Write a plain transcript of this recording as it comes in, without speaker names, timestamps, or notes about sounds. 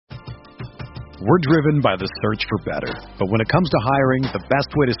We're driven by the search for better. But when it comes to hiring, the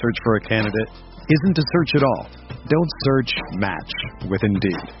best way to search for a candidate isn't to search at all. Don't search, match with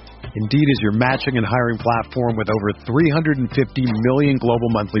Indeed. Indeed is your matching and hiring platform with over 350 million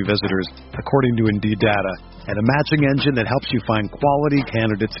global monthly visitors, according to Indeed data, and a matching engine that helps you find quality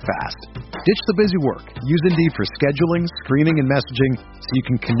candidates fast. Ditch the busy work. Use Indeed for scheduling, screening, and messaging so you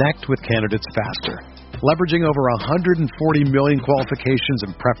can connect with candidates faster. Leveraging over 140 million qualifications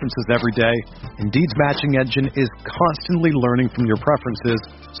and preferences every day, Indeed's matching engine is constantly learning from your preferences,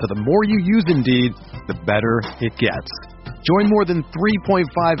 so the more you use Indeed, the better it gets. Join more than 3.5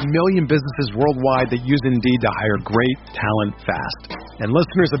 million businesses worldwide that use Indeed to hire great talent fast. And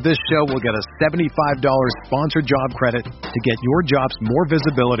listeners of this show will get a $75 sponsored job credit to get your jobs more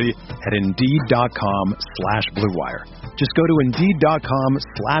visibility at Indeed.com/Blue Wire. Just go to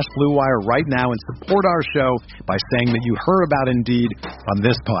Indeed.com/Blue Wire right now and support our show by saying that you heard about Indeed on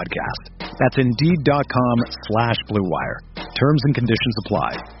this podcast. That's Indeed.com/Blue Wire. Terms and conditions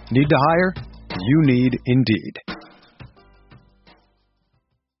apply. Need to hire? You need Indeed.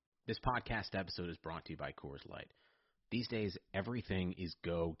 This podcast episode is brought to you by Coors Light. These days, everything is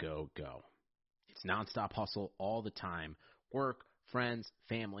go, go, go. It's nonstop hustle all the time. Work, friends,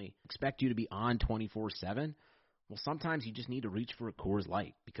 family expect you to be on 24/7. Well, sometimes you just need to reach for a Coors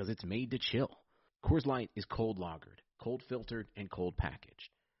Light because it's made to chill. Coors Light is cold lagered, cold filtered, and cold packaged.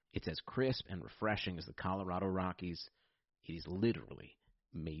 It's as crisp and refreshing as the Colorado Rockies. It is literally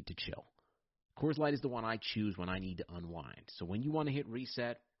made to chill. Coors Light is the one I choose when I need to unwind. So when you want to hit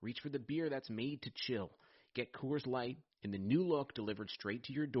reset, reach for the beer that's made to chill. Get Coors Light in the new look delivered straight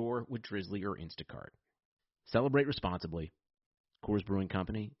to your door with Drizzly or Instacart. Celebrate responsibly. Coors Brewing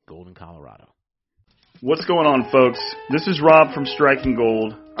Company, Golden, Colorado. What's going on, folks? This is Rob from Striking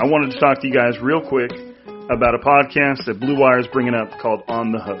Gold. I wanted to talk to you guys real quick about a podcast that Blue Wire is bringing up called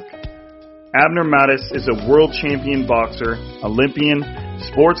On the Hook. Abner Mares is a world champion boxer, Olympian,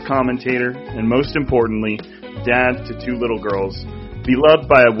 sports commentator, and most importantly, dad to 2 little girls. Beloved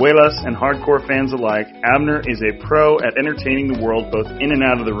by abuelas and hardcore fans alike, Abner is a pro at entertaining the world both in and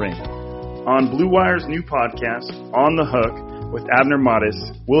out of the ring. On Blue Wire's new podcast, On the Hook, with Abner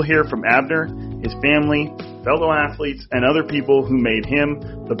Mares, we'll hear from Abner, his family, fellow athletes, and other people who made him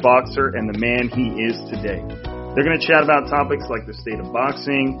the boxer and the man he is today. They're going to chat about topics like the state of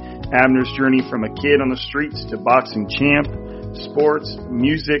boxing, Abner's journey from a kid on the streets to boxing champ, sports,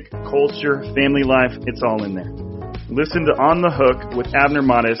 music, culture, family life, it's all in there. Listen to On the Hook with Abner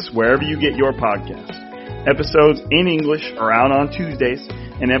Mares wherever you get your podcasts. Episodes in English are out on Tuesdays,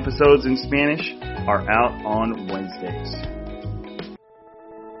 and episodes in Spanish are out on Wednesdays.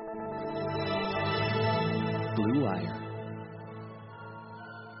 Blue Wire.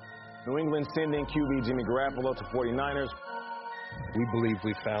 New England sending QB Jimmy Garoppolo to 49ers. We believe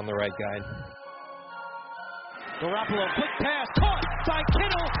we found the right guy. Garoppolo, quick pass, caught by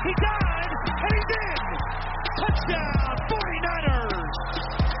Kittle. He died, and he's in. Touchdown, 49ers.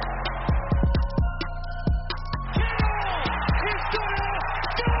 Kittle is gonna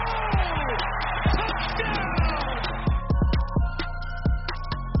go. Touchdown.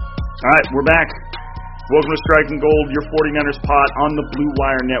 All right, we're back. Welcome to Striking Gold, your 49ers pod on the Blue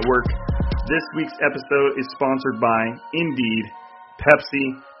Wire Network. This week's episode is sponsored by Indeed,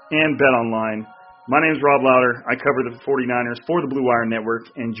 Pepsi, and BetOnline. My name is Rob Lauder. I cover the 49ers for the Blue Wire Network,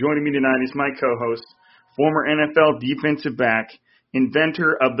 and joining me tonight is my co-host, former NFL defensive back,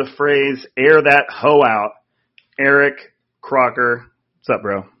 inventor of the phrase, air that hoe out, Eric Crocker. What's up,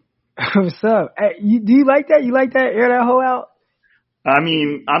 bro? What's up? Hey, do you like that? You like that, air that hoe out? I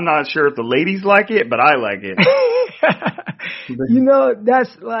mean, I'm not sure if the ladies like it, but I like it. You know,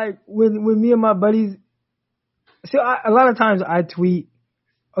 that's like when me and my buddies. So a lot of times I tweet.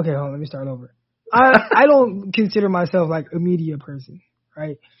 Okay, hold on, let me start over. I don't consider myself like a media person,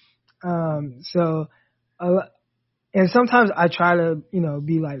 right? And sometimes I try to,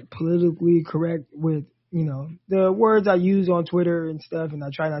 be like politically correct with, the words I use on Twitter and stuff, and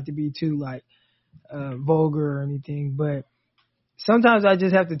I try not to be too like vulgar or anything, but sometimes I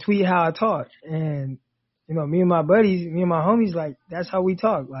just have to tweet how I talk. And, me and my buddies, me and my homies, like, that's how we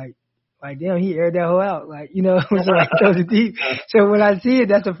talk. Like, damn, he aired that hoe out. Like, so like, those are deep. So when I see it,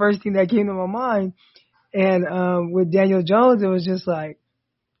 that's the first thing that came to my mind. And with Daniel Jones, it was just like,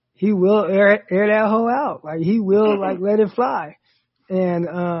 he will air that hoe out. Like, he will, like, let it fly. And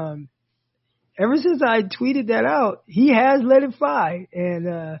ever since I tweeted that out, he has let it fly. And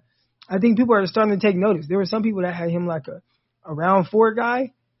I think people are starting to take notice. There were some people that had him like a round 4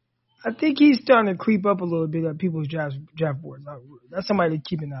 guy. I think he's starting to creep up a little bit at people's draft boards. That's somebody to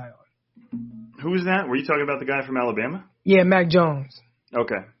keep an eye on. Who is that? Were you talking about the guy from Alabama? Yeah, Mac Jones.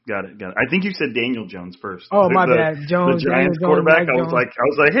 Okay, got it. I think you said Daniel Jones first. Oh, my bad. Jones, the Giants Daniel quarterback. Jones, I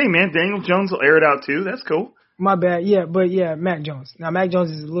was like, hey man, Daniel Jones will air it out too. That's cool. My bad. Yeah, but yeah, Mac Jones. Now Mac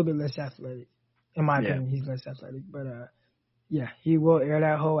Jones is a little bit less athletic, in my opinion. He's less athletic, but yeah, he will air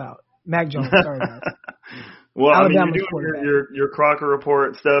that hoe out. Mac Jones. Sorry, guys. Well, Alabama's you're doing your Crocker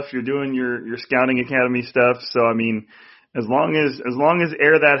Report stuff. You're doing your Scouting Academy stuff. So I mean, as long as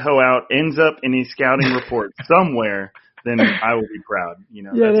Air That Hoe Out ends up in a scouting report somewhere, then I will be proud.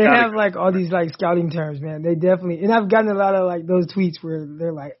 Yeah, they have like all these like scouting terms, man. They definitely, and I've gotten a lot of like those tweets where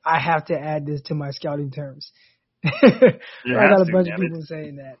they're like, I have to add this to my scouting terms. I got a bunch of people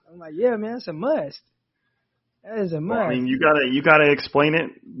saying that. I'm like, yeah, man, it's a must. That is a must. Well, I mean, you gotta explain it.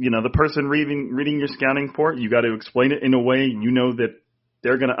 The person reading your scouting report, you got to explain it in a way that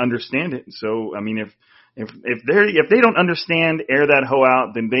they're going to understand it. So, I mean, if they don't understand Air That Hoe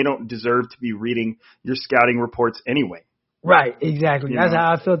Out, then they don't deserve to be reading your scouting reports anyway. Right, exactly. That's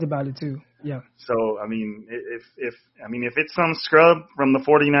how I felt about it too. Yeah. So, I mean, if it's some scrub from the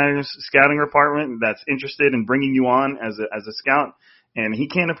 49ers scouting department that's interested in bringing you on as a scout, and he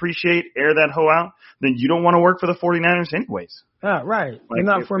can't appreciate Air That Hoe Out, then you don't want to work for the 49ers anyways. Right. Like, they're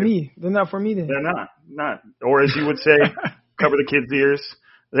not for me. They're not for me then. They're not. Or as you would say, cover the kids' ears.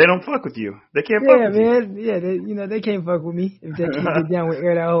 They don't fuck with you. They can't fuck with you. Yeah, man. They can't fuck with me if they can't get down with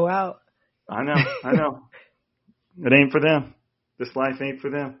Air That Hoe Out. I know. It ain't for them. This life ain't for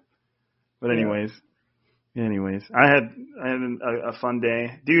them. But anyways, I had a fun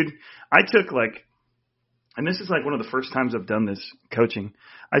day. Dude, I took and this is like one of the first times I've done this coaching.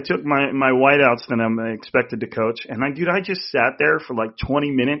 I took my whiteouts that I'm expected to coach, and I just sat there for like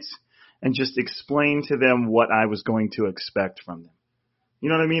 20 minutes and just explained to them what I was going to expect from them. You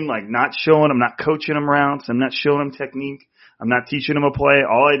know what I mean? Like I'm not coaching them routes. I'm not showing them technique. I'm not teaching them a play.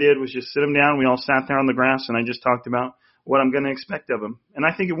 All I did was just sit them down. We all sat there on the grass, and I just talked about what I'm going to expect of them. And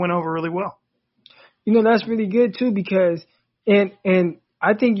I think it went over really well. That's really good too, because and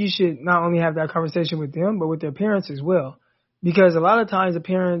I think you should not only have that conversation with them, but with their parents as well. Because a lot of times the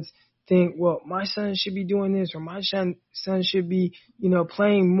parents think, well, my son should be doing this, or my son should be,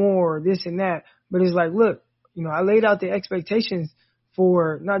 playing more, this and that. But it's like, look, I laid out the expectations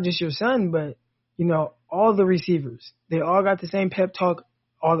for not just your son, but, all the receivers. They all got the same pep talk.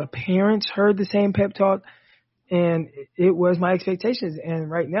 All the parents heard the same pep talk. And it was my expectations. And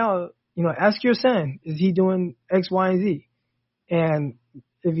right now, ask your son, is he doing X, Y, and Z? And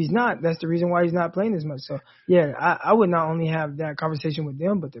if he's not, that's the reason why he's not playing as much. So, yeah, I would not only have that conversation with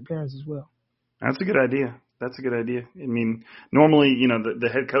them, but their parents as well. That's a good idea. I mean, normally, the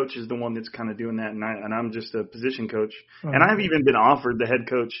head coach is the one that's kind of doing that, and I'm just a position coach. Mm-hmm. And I've even been offered the head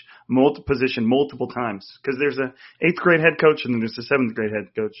coach position multiple times, because there's a 8th grade head coach and then there's a 7th grade head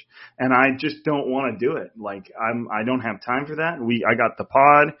coach, and I just don't want to do it. Like I don't have time for that. I got the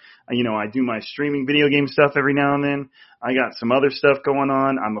pod. I do my streaming video game stuff every now and then. I got some other stuff going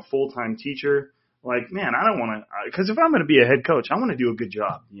on. I'm a full-time teacher. Like, man, I don't want to, because if I'm going to be a head coach, I want to do a good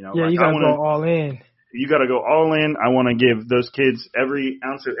job. Yeah, you got to go all in. You got to go all in. I want to give those kids every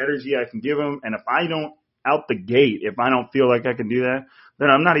ounce of energy I can give them. And if I don't out the gate, if I don't feel like I can do that, then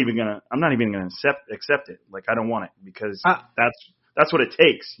I'm not even gonna accept it. Like, I don't want it, because that's what it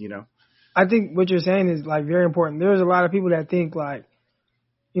takes. I think what you're saying is like very important. There's a lot of people that think like,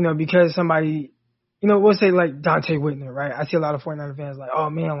 because somebody, we'll say like Dante Whitner, right? I see a lot of 49er fans like, oh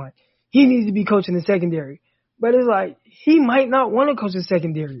man, like he needs to be coaching the secondary. But it's like, he might not want to coach the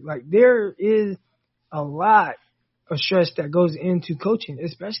secondary. Like, there is a lot of stress that goes into coaching,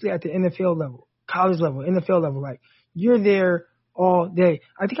 especially at the NFL level, college level, NFL level. Like, you're there all day.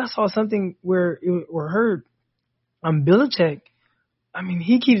 I think I saw something where heard Belichick. I mean,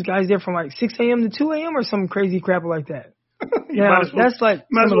 he keeps guys there from like 6 a.m. to 2 a.m. or some crazy crap like that. That's like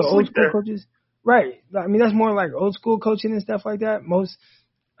some of the old school coaches. Right. I mean, that's more like old school coaching and stuff like that. Most,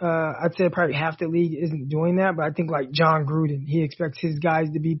 I'd say probably half the league isn't doing that, but I think like John Gruden, he expects his guys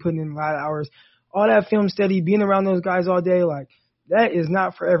to be putting in a lot of hours. All that film study, being around those guys all day, like, that is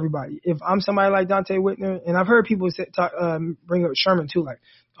not for everybody. If I'm somebody like Dante Whitner, and I've heard people bring up Sherman too, like,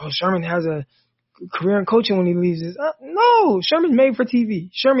 oh, Sherman has a career in coaching when he leaves. No, Sherman's made for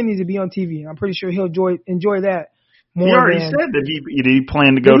TV. Sherman needs to be on TV, and I'm pretty sure he'll enjoy that more. He already said that he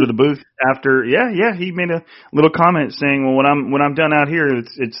planned to go to the booth after. Yeah, he made a little comment saying, well, when I'm done out here,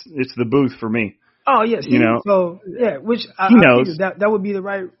 it's the booth for me. Oh, yes. Yeah, so, yeah, which I think that would be the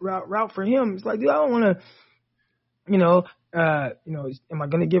right route for him. It's like, dude, I don't want to, am I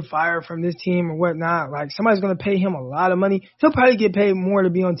going to get fired from this team or whatnot? Like, somebody's going to pay him a lot of money. He'll probably get paid more to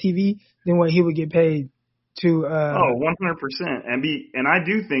be on TV than what he would get paid to. 100%. And I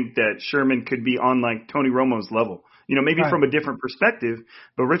do think that Sherman could be on, like, Tony Romo's level. maybe from a different perspective.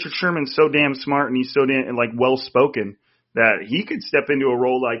 But Richard Sherman's so damn smart and he's so damn well spoken that he could step into a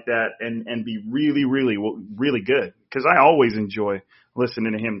role like that and be really, really, really good. Because I always enjoy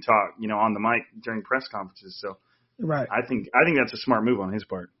listening to him talk, on the mic during press conferences. So right, I think that's a smart move on his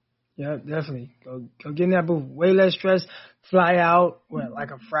part. Yeah, definitely. Go get in that booth. Way less stress. Fly out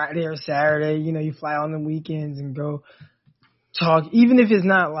like a Friday or Saturday. You fly out on the weekends and go talk. Even if it's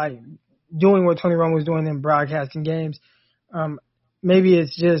not like doing what Tony Romo was doing in broadcasting games, maybe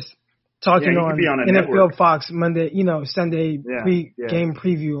it's just talking on NFL network. Fox Monday, Sunday game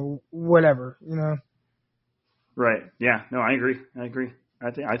preview or whatever, Right. Yeah. No, I agree.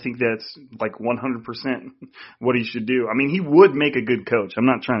 I think that's like 100% what he should do. I mean, he would make a good coach. I'm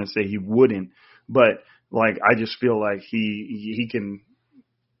not trying to say he wouldn't, but I just feel like he can,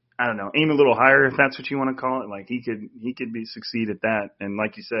 I don't know, aim a little higher if that's what you want to call it. Like he could succeed at that. And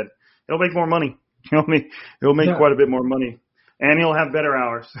like you said, he'll make more money. He'll make quite a bit more money, and he'll have better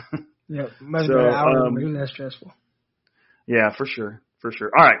hours. Yeah, much better hours, way less stressful. Yeah, for sure.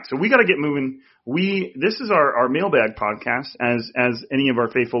 All right, so we got to get moving. This is our mailbag podcast, as any of our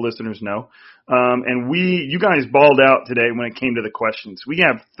faithful listeners know, and you guys balled out today when it came to the questions. We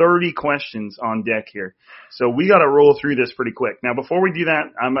have 30 questions on deck here, so we got to roll through this pretty quick. Now, before we do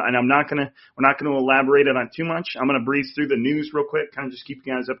that, we're not gonna elaborate on it too much. I'm gonna breeze through the news real quick, kind of just keep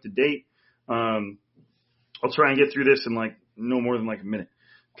you guys up to date. I'll try and get through this in no more than a minute.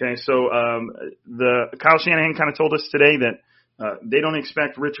 Okay, so the Kyle Shanahan kind of told us today that. They don't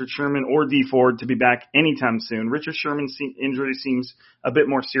expect Richard Sherman or Dee Ford to be back anytime soon. Richard Sherman's injury seems a bit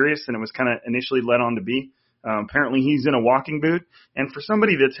more serious than it was kind of initially led on to be. Apparently he's in a walking boot. And for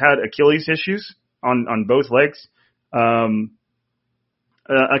somebody that's had Achilles issues on both legs, a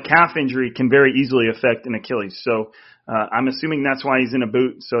calf injury can very easily affect an Achilles. So I'm assuming that's why he's in a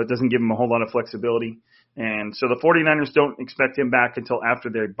boot, so it doesn't give him a whole lot of flexibility. And so the 49ers don't expect him back until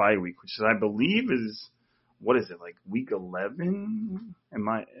after their bye week, which I believe is – what is it, week 11?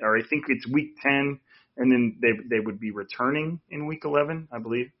 I think it's week 10, and then they would be returning in week 11, I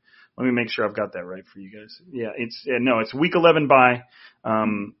believe. Let me make sure I've got that right for you guys. Yeah, it's week 11 bye.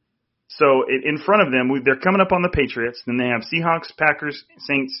 So in front of them, they're coming up on the Patriots, then they have Seahawks, Packers,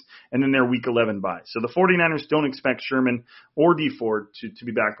 Saints, and then their week 11 bye. So the 49ers don't expect Sherman or Dee Ford to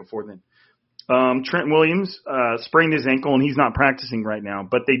be back before then. Trent Williams sprained his ankle and he's not practicing right now,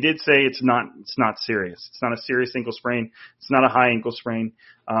 but they did say it's not serious. It's not a serious ankle sprain. It's not a high ankle sprain.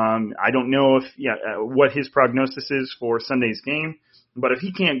 I don't know what his prognosis is for Sunday's game, but if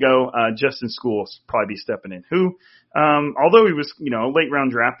he can't go, Justin Schools probably be stepping in. Who, although he was a late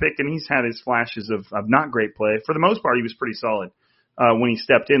round draft pick and he's had his flashes of not great play, for the most part he was pretty solid when he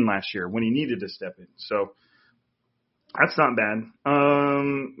stepped in last year when he needed to step in. So. That's not bad.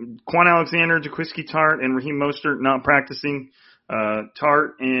 Quan Alexander, Jaquiski Tart, and Raheem Mostert not practicing.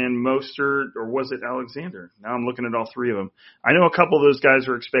 Tart and Mostert, or was it Alexander? Now I'm looking at all three of them. I know a couple of those guys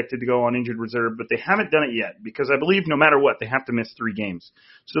are expected to go on injured reserve, but they haven't done it yet because I believe no matter what, they have to miss 3 games.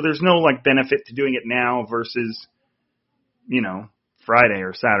 So there's no benefit to doing it now versus, Friday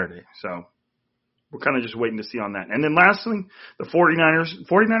or Saturday. So we're kind of just waiting to see on that. And then lastly, the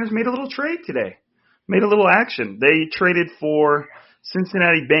 49ers made a little trade today. Made a little action. They traded for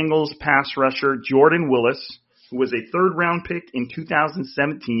Cincinnati Bengals pass rusher Jordan Willis, who was a 3rd-round pick in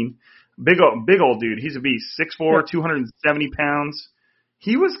 2017. Big old dude. He's a beast. 6'4", 270 pounds.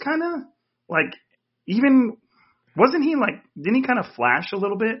 He was kind of wasn't he didn't he kind of flash a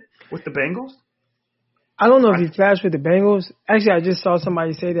little bit with the Bengals? I don't know if he flashed with the Bengals. Actually, I just saw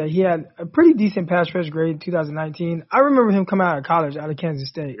somebody say that he had a pretty decent pass rush grade in 2019. I remember him coming out of college, out of Kansas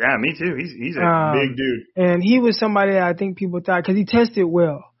State. Yeah, me too. He's a big dude. And he was somebody that I think people thought, because he tested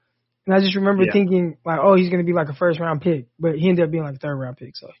well. And I just remember thinking, he's going to be a 1st-round pick. But he ended up being a 3rd-round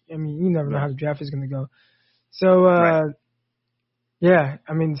pick. So, I mean, you never know how the draft is going to go. So, yeah,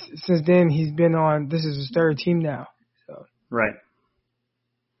 I mean, since then he's been on – this is his 3rd team now. So. Right.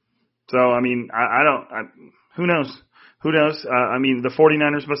 So, I mean, who knows? I mean, the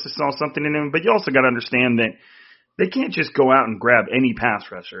 49ers must have saw something in him, but you also got to understand that they can't just go out and grab any pass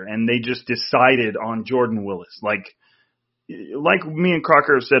rusher, and they just decided on Jordan Willis. Like me and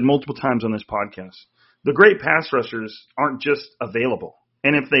Crocker have said multiple times on this podcast, the great pass rushers aren't just available.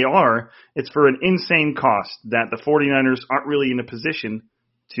 And if they are, it's for an insane cost that the 49ers aren't really in a position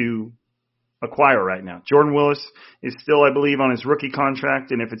to acquire right now. Jordan Willis is still, I believe, on his rookie contract,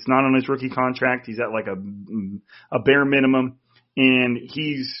 and if it's not on his rookie contract, he's at a bare minimum. And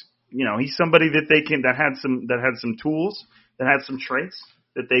he's somebody that had some tools, that had some traits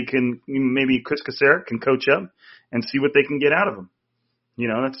that they can maybe Chris Kacerek can coach up and see what they can get out of him. You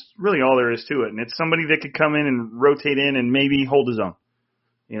know, that's really all there is to it. And it's somebody that could come in and rotate in and maybe hold his own.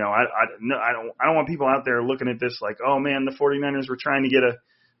 You know, I don't want people out there looking at this like, oh man, the 49ers were trying to get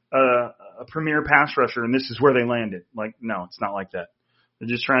a premier pass rusher and this is where they landed. Like, no, it's not like that. They're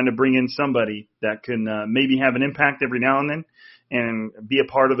just trying to bring in somebody that can maybe have an impact every now and then and be a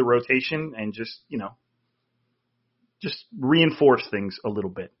part of the rotation and just, you know, just reinforce things a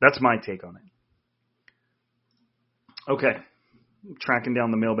little bit. That's my take on it. Okay. Tracking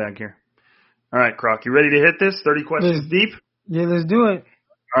down the mailbag here. All right, Croc, you ready to hit this? 30 questions deep? Yeah, let's do it.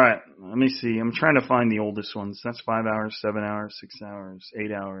 All right, let me see. I'm trying to find the oldest ones. That's 5 hours, 7 hours, 6 hours,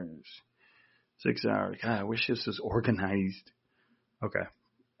 8 hours, 6 hours. God, I wish this was organized. Okay.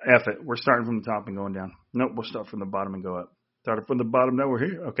 F it. We're starting from the top and going down. Nope, we'll start from the bottom and go up. Started from the bottom, now we're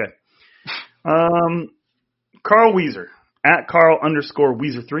here. Okay. Carl Weezer, at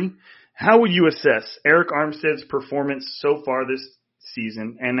Carl_Weezer3. How would you assess Eric Armstead's performance so far this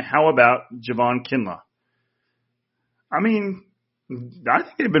season, and how about Javon Kinlaw? I mean, I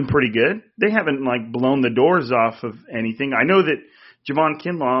think they've been pretty good. They haven't, like, blown the doors off of anything. I know that Javon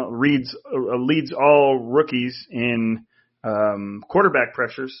Kinlaw leads all rookies in quarterback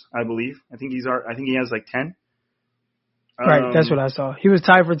pressures, I believe. I think he has, like, 10. Right, that's what I saw. He was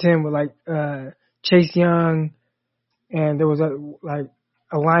tied for 10 with, like, Chase Young, and there was,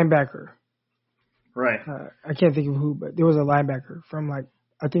 a linebacker. Right. I can't think of who, but there was a linebacker from, like,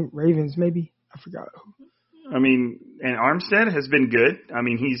 I think Ravens maybe. I forgot who. I mean, and Armstead has been good. I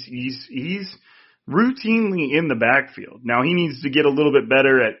mean, he's routinely in the backfield. Now he needs to get a little bit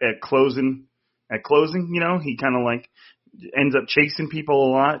better at closing. You know, he kind of like ends up chasing people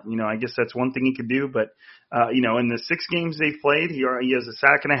a lot. You know, I guess that's one thing he could do. But you know, in the 6 games they've played, he has a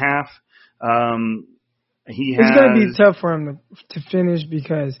sack and a half. It's going to be tough for him to finish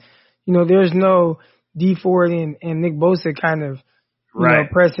because, you know, there's no D Ford and Nick Bosa kind of, you know,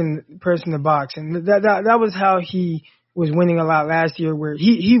 pressing the box. And that was how he was winning a lot last year, where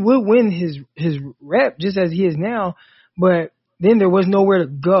he would win his rep just as he is now, but then there was nowhere to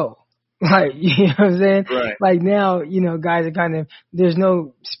go. Like, you know what I'm saying? Right. Like now, you know, guys are kind of, there's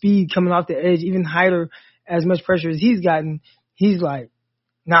no speed coming off the edge. Even Hyder, as much pressure as he's gotten, he's like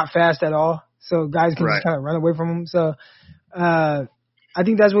not fast at all. So guys can just kind of run away from him. So I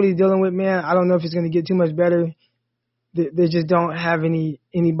think that's what he's dealing with, man. I don't know if it's going to get too much better. They just don't have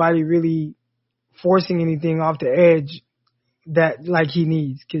anybody really forcing anything off the edge that like he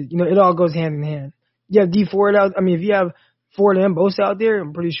needs. Cause, you know, it all goes hand in hand. You have D Ford out. I mean, if you have Ford and Bosa out there,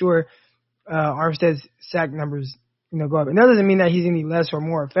 I'm pretty sure Armstead's sack numbers, you know, go up. And that doesn't mean that he's any less or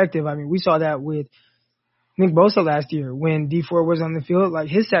more effective. I mean, we saw that with Nick Bosa last year when D Ford was on the field. Like,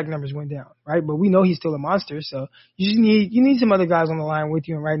 his sack numbers went down, right? But we know he's still a monster. So you just need some other guys on the line with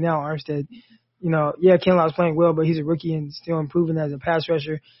you. And right now, Armstead, you know, yeah, Kinlaw's playing well, but he's a rookie and still improving as a pass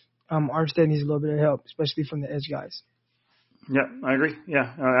rusher. Armstead needs a little bit of help, especially from the edge guys. Yeah, I agree.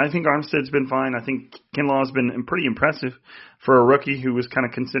 Yeah, I think Armstead's been fine. I think Kinlaw's been pretty impressive for a rookie who was kind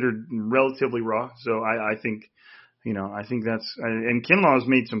of considered relatively raw. So I think, you know, I think that's – and Kinlaw's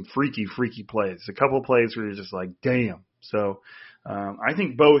made some freaky plays. A couple of plays where you're just like, damn. So I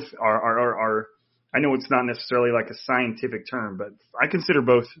think both are I know it's not necessarily like a scientific term, but I consider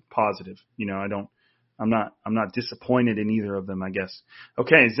both positive. You know, I'm not disappointed in either of them, I guess.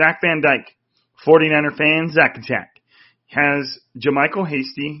 Okay, Zach Van Dyke, 49er fan, Zach Attack. Has JaMycal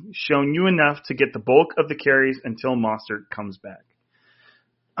Hasty shown you enough to get the bulk of the carries until Mostert comes back?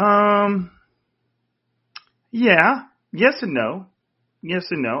 Yeah. Yes and no. Yes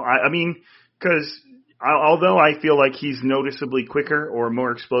and no. I mean, because although I feel like he's noticeably quicker or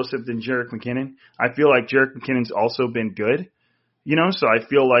more explosive than Jerick McKinnon, I feel like Jerick McKinnon's also been good. You know, so I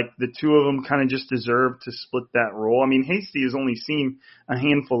feel like the two of them kind of just deserve to split that role. I mean, Hasty has only seen a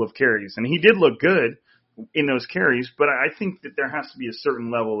handful of carries, and he did look good in those carries, but I think that there has to be a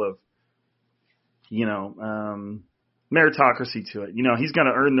certain level of, you know, meritocracy to it. You know, he's got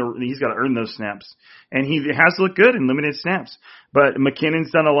to earn those snaps, and he has looked good in limited snaps. But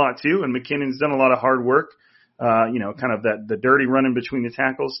McKinnon's done a lot too, and McKinnon's done a lot of hard work. You know, kind of the dirty running between the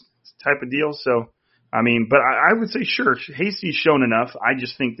tackles type of deal. So, I mean, but I would say sure, Hasty's shown enough. I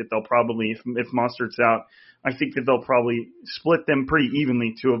just think that they'll probably, if Mostert's out, I think that they'll probably split them pretty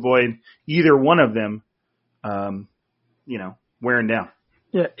evenly to avoid either one of them, you know, wearing down.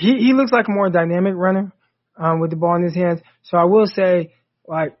 Yeah, he looks like a more dynamic runner with the ball in his hands. So I will say,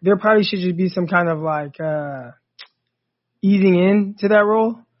 like, there probably should just be some kind of, like, easing in to that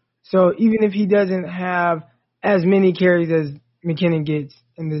role. So even if he doesn't have as many carries as McKinnon gets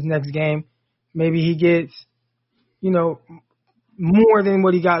in this next game, maybe he gets, you know, more than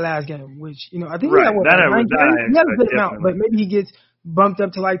what he got last game, which, I think Right. he had, what, That like I 9 would- that carries? I He had a good expect, amount, definitely. but maybe he gets bumped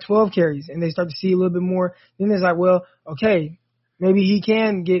up to like 12 carries and they start to see a little bit more. Then it's like, well, okay, maybe he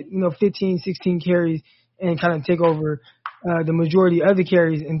can get, 15, 16 carries and kind of take over the majority of the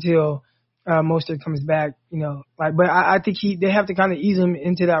carries until Mostert comes back, but I think they have to kind of ease him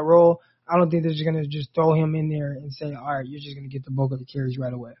into that role. I don't think they're just going to just throw him in there and say, all right, you're just going to get the bulk of the carries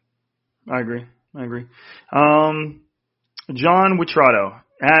right away. I agree. John Witrato,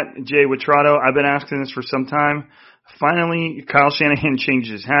 at Jay Witrato. I've been asking this for some time. Finally, Kyle Shanahan changed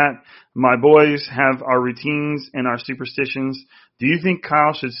his hat. My boys have our routines and our superstitions. Do you think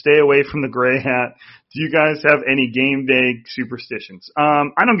Kyle should stay away from the gray hat? Do you guys have any game day superstitions?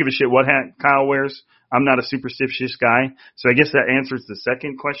 I don't give a shit what hat Kyle wears. I'm not a superstitious guy. So I guess that answers the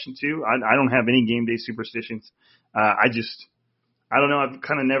second question too. I don't have any game day superstitions. I don't know. I've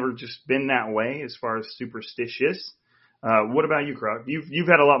kind of never just been that way as far as superstitious. What about you, Croc? You've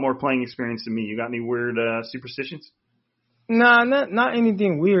had a lot more playing experience than me. You got any weird superstitions? Nah, not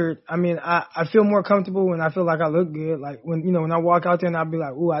anything weird. I mean, I feel more comfortable when I feel like I look good. Like when I walk out there and I'll be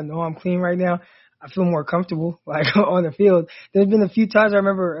like, ooh, I know I'm clean right now. I feel more comfortable like on the field. There's been a few times I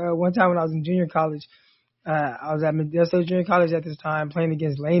remember one time when I was in junior college. I was at Modesto Junior College at this time playing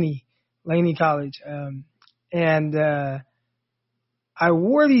against Laney College, and I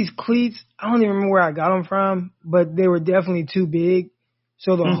wore these cleats. I don't even remember where I got them from, but they were definitely too big.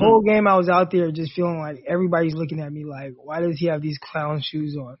 So the whole game I was out there just feeling like everybody's looking at me like, why does he have these clown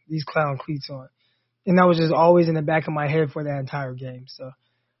shoes on, these clown cleats on? And that was just always in the back of my head for that entire game. So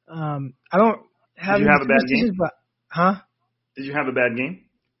I don't have. Did you have a bad game? But, huh? Did you have a bad game?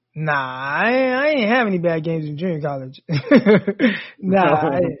 Nah, I ain't have any bad games in junior college.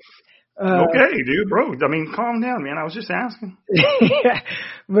 Nah. Okay, dude, bro. I mean, calm down, man. I was just asking.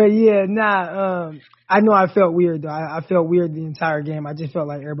 But yeah, nah. I know I felt weird though. I felt weird the entire game. I just felt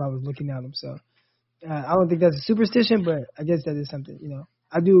like everybody was looking at him. So I don't think that's a superstition, but I guess that is something.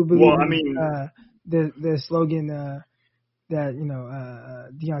 I do believe. Well, I mean, the slogan that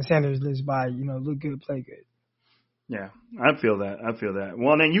Deion Sanders lives by. Look good, play good. Yeah, I feel that.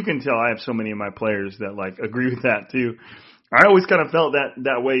 Well, then you can tell I have so many of my players that like agree with that too. I always kind of felt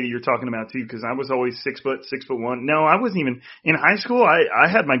that way you're talking about too, because I was always 6'1". No, I wasn't even in high school. I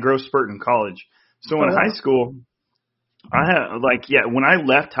had my growth spurt in college. So in high school, I had when I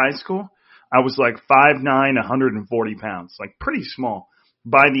left high school, I was like 5'9", 140 pounds, like pretty small.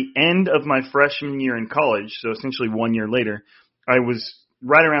 By the end of my freshman year in college, so essentially 1 year later, I was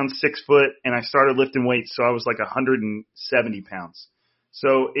right around 6 foot, and I started lifting weights, so I was like 170 pounds.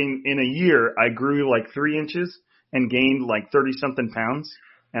 So in a year, I grew like 3 inches and gained like 30-something pounds,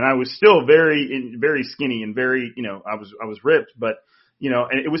 and I was still very skinny and very, I was ripped, but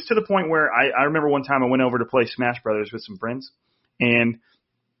and it was to the point where I remember one time I went over to play Smash Brothers with some friends, and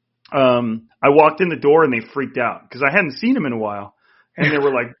I walked in the door and they freaked out because I hadn't seen them in a while, and they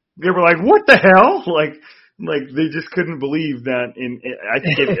were like, what the hell? Like they just couldn't believe that. I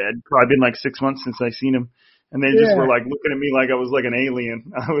think it had probably been like 6 months since I seen him, and they just were like looking at me like I was like an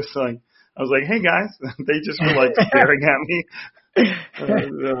alien. I was like, hey guys, they just were like staring at me.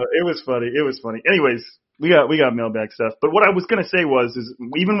 It was funny. Anyways, we got mailbag stuff. But what I was gonna say is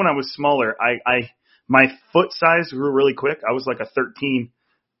even when I was smaller, my foot size grew really quick. I was like a 13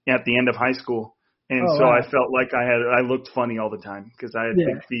 at the end of high school, and wow. I felt like I looked funny all the time because I had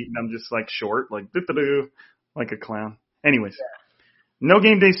big feet and I'm just like short, like like a clown. Anyways, no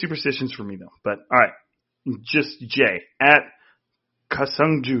game day superstitions for me though. But all right, just Jay at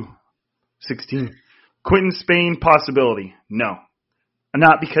Kasungju 16. Quentin Spain possibility? No,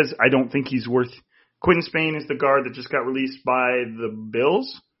 not because I don't think he's worth. Quentin Spain is the guard that just got released by the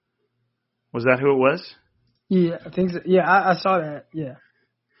Bills. Was that who it was? Yeah, I think so. Yeah, I saw that. Yeah.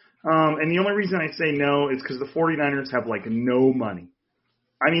 And the only reason I say no is because the 49ers have like no money.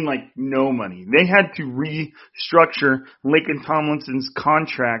 I mean, like no money. They had to restructure Laken Tomlinson's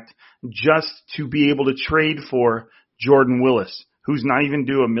contract just to be able to trade for Jordan Willis, who's not even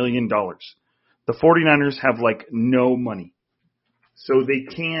due $1 million. The 49ers have like no money. So they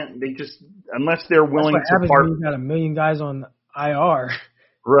just, unless they're willing to part. You've got $1 million guys on IR.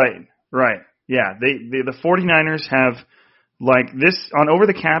 Right. Yeah. The 49ers have like this on over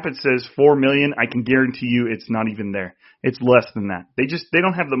the cap. It says $4 million. I can guarantee you it's not even there. It's less than that. They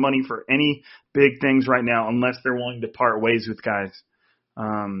don't have the money for any big things right now unless they're willing to part ways with guys.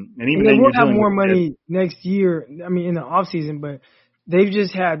 And even they will have more money next year. I mean, in the off season, but they've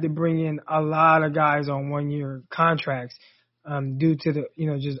just had to bring in a lot of guys on 1 year contracts. Due to the,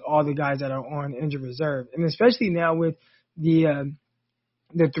 just all the guys that are on injured reserve. And especially now with the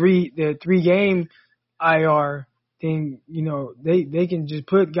 3 game IR then, they can just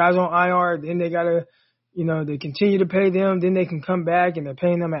put guys on IR. Then they got to, they continue to pay them. Then they can come back and they're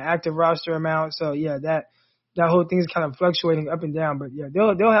paying them an active roster amount. So, yeah, that whole thing is kind of fluctuating up and down. But, yeah,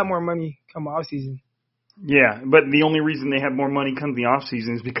 they'll have more money come off season. Yeah, but the only reason they have more money come the off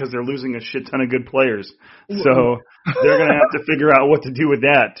season is because they're losing a shit ton of good players. So they're going to have to figure out what to do with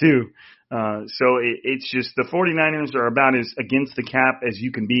that too. So it's just the 49ers are about as against the cap as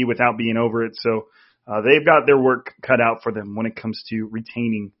you can be without being over it. So they've got their work cut out for them when it comes to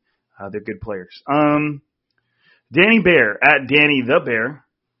retaining their good players. Danny Bear at Danny the Bear.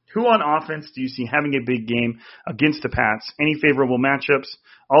 Who on offense do you see having a big game against the Pats? Any favorable matchups?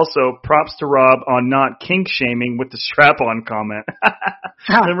 Also, props to Rob on not kink shaming with the strap-on comment.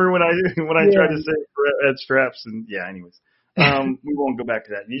 Remember when I tried to say Ed straps? And yeah, anyways, we won't go back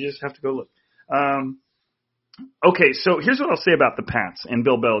to that. You just have to go look. Okay, so here's what I'll say about the Pats and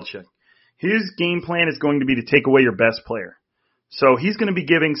Bill Belichick. His game plan is going to be to take away your best player. So he's going to be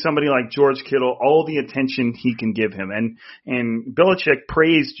giving somebody like George Kittle all the attention he can give him. And Belichick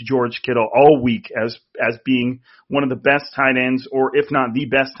praised George Kittle all week as being one of the best tight ends, or if not the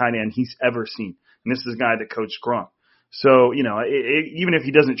best tight end he's ever seen. And this is a guy that coached Gronk. So, even if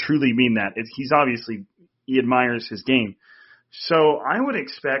he doesn't truly mean that, he admires his game. So I would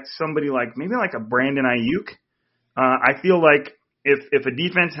expect somebody maybe like a Brandon Ayuk. I feel like if a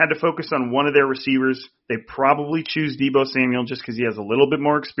defense had to focus on one of their receivers, they probably choose Deebo Samuel just because he has a little bit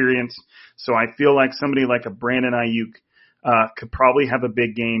more experience. So I feel like somebody like a Brandon Ayuk could probably have a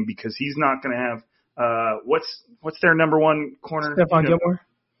big game because he's not going to have what's their number one corner? Stephon Gilmore.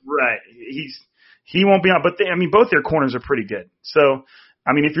 Right. He won't be on, but both their corners are pretty good. So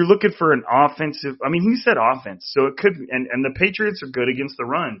if you're looking for an offensive, he said offense, so it could, and the Patriots are good against the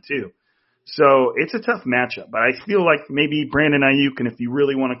run too. So it's a tough matchup, but I feel like maybe Brandon Ayuk, and if you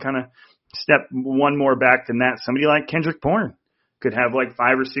really want to kind of step one more back than that, somebody like Kendrick Bourne could have 5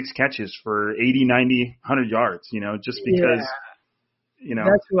 or 6 catches for 80, 90, 100 yards, just because,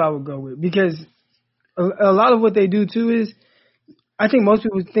 That's who I would go with, because a lot of what they do too is, I think most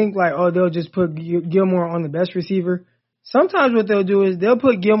people think they'll just put Gilmore on the best receiver. Sometimes what they'll do is they'll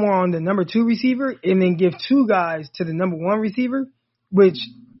put Gilmore on the number 2 receiver and then give 2 guys to the number 1 receiver, which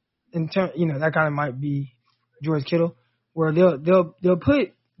in turn, that kind of might be George Kittle, where they'll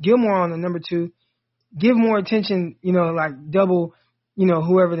put Gilmore on the number 2, give more attention, double,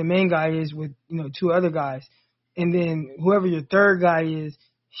 whoever the main guy is with, 2 other guys. And then whoever your third guy is,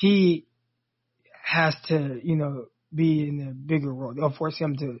 he has to, be in a bigger role. They'll force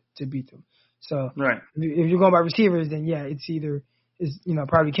him to beat them. So right. If you're going by receivers, then yeah, it's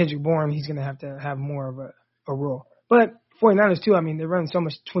probably Kendrick Bourne. He's going to have more of a role. But 49ers too, they run so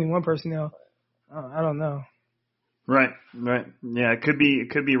much 21 personnel. I don't know. Right. Yeah, it could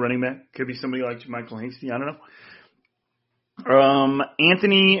be running back. Could be somebody like Michael Hasty. I don't know.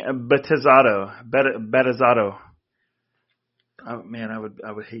 Anthony Betazzato. Oh man,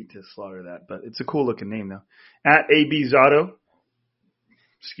 I would hate to slaughter that, but it's a cool looking name though. At AB Zotto.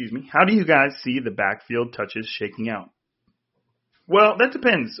 Excuse me. How do you guys see the backfield touches shaking out? Well, that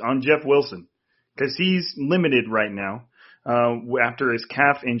depends on Jeff Wilson because he's limited right now. After his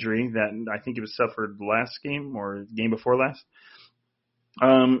calf injury that I think it was suffered last game or game before last.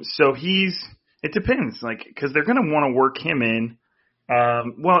 So it depends, because they're going to want to work him in.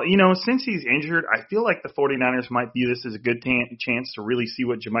 Since he's injured, I feel like the 49ers might view this as a good chance to really see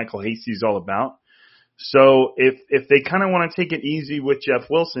what JaMycal Hasty is all about. So if they kind of want to take it easy with Jeff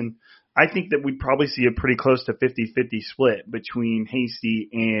Wilson, I think that we'd probably see a pretty close to 50-50 split between Hasty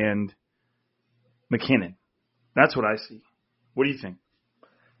and McKinnon. That's what I see. What do you think?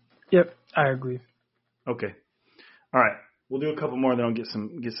 Yep, I agree. Okay. All right. We'll do a couple more, then I'll get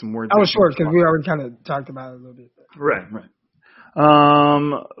some words. I was short because we already kind of talked about it a little bit. Right.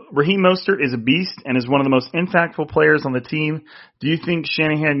 Raheem Mostert is a beast and is one of the most impactful players on the team. Do you think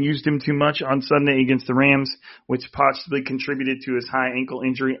Shanahan used him too much on Sunday against the Rams, which possibly contributed to his high ankle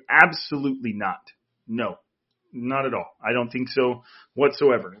injury? Absolutely not. No, not at all. I don't think so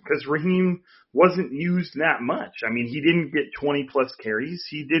whatsoever because Raheem wasn't used that much. He didn't get 20-plus carries.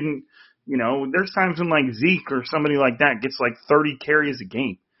 He didn't, there's times when Zeke or somebody like that gets 30 carries a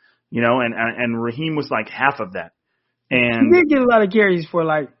game, and Raheem was half of that. And he did get a lot of carries for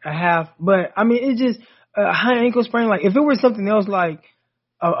a half, but it's just a high ankle sprain. If it were something else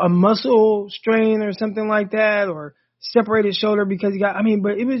a muscle strain or something like that, or separated shoulder because he got,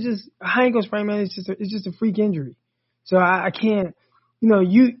 but it was just a high ankle sprain, man. It's just a freak injury. So I can't,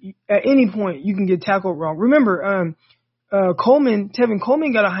 you at any point you can get tackled wrong. Remember, Tevin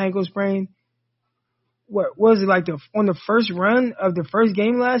Coleman got a high ankle sprain. What was it on the first run of the first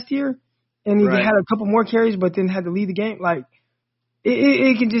game last year? and he had a couple more carries, but then had to lead the game. Like,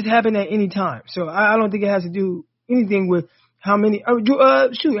 it can just happen at any time. So I don't think it has to do anything with how many. How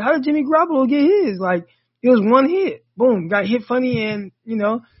did Jimmy Garoppolo get his? Like, it was one hit, boom, got hit funny, and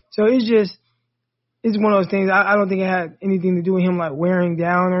so it's one of those things. I don't think it had anything to do with him like wearing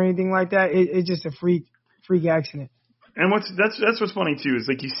down or anything like that. It's just a freak accident. And that's what's funny too is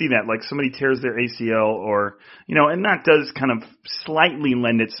like you see that like somebody tears their ACL or and that does kind of slightly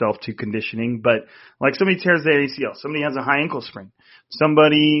lend itself to conditioning, but like somebody tears their ACL, somebody has a high ankle sprain,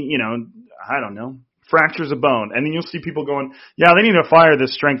 somebody I don't know, fractures a bone, and then you'll see people going, yeah, they need to fire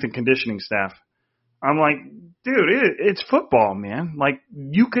this strength and conditioning staff. I'm like, dude, it's football, man. Like,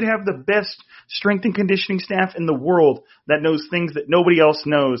 you could have the best strength and conditioning staff in the world that knows things that nobody else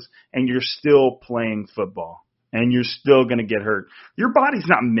knows, and you're still playing football, and you're still going to get hurt. Your body's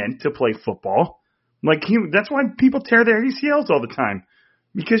not meant to play football. Like, that's why people tear their ACLs all the time,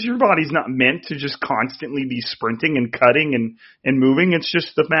 because your body's not meant to just constantly be sprinting and cutting and moving. It's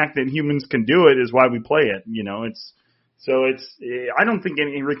just the fact that humans can do it is why we play it. I don't think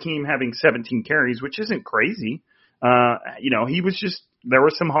Raheem having 17 carries, which isn't crazy. He was just, there were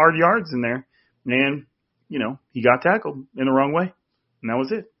some hard yards in there, and, he got tackled in the wrong way, and that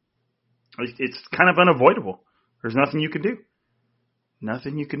was it. It's kind of unavoidable. There's nothing you can do.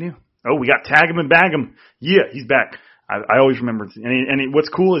 Nothing you can do. Oh, we got Tag Him and Bag Him. Yeah, he's back. I always remember. What's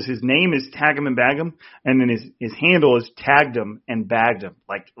cool is his name is Tag Him and Bag Him, and then his handle is Tagged Him and Bagged Him,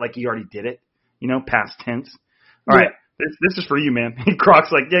 like he already did it, past tense. All right. This is for you, man.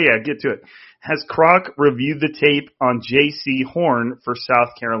 Croc's like, yeah, get to it. Has Croc reviewed the tape on J.C. Horn for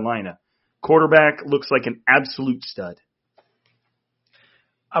South Carolina? Quarterback looks like an absolute stud.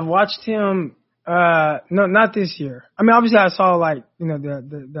 I've watched him. No, not this year. I mean, obviously I saw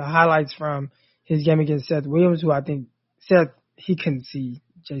the highlights from his game against Seth Williams, who I think he couldn't see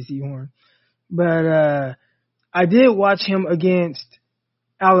J.C. Horn. But I did watch him against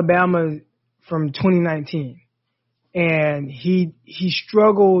Alabama from 2019. And he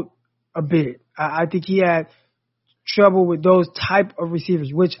struggled a bit. I think he had trouble with those type of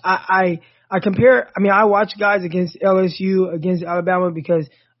receivers, which I compare. I mean, I watch guys against LSU, against Alabama, because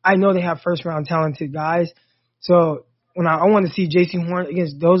I know they have first round talented guys. So when I want to see J.C. Horn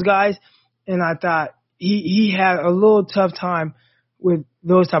against those guys, and I thought he had a little tough time with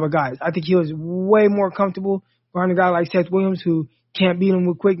those type of guys. I think he was way more comfortable guarding a guy like Seth Williams, who can't beat him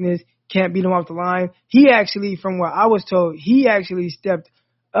with quickness, can't beat him off the line. He actually, from what I was told, stepped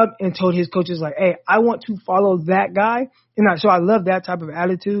up and told his coaches, like, hey, I want to follow that guy. And so I love that type of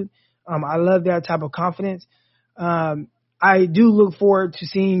attitude. I love that type of confidence. I do look forward to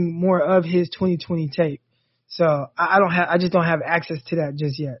seeing more of his 2020 tape. So I just don't have access to that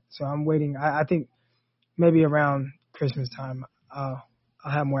just yet. So I'm waiting. I think maybe around Christmas time, I'll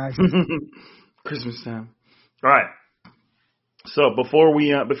have more access. Christmas time. All right. So before we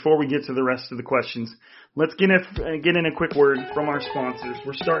get to the rest of the questions, let's get in a quick word from our sponsors.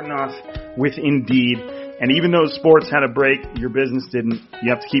 We're starting off with Indeed, and even though sports had a break, your business didn't. You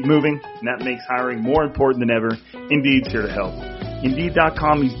have to keep moving, and that makes hiring more important than ever. Indeed's here to help.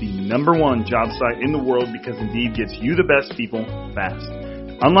 Indeed.com is the #1 job site in the world because Indeed gets you the best people fast.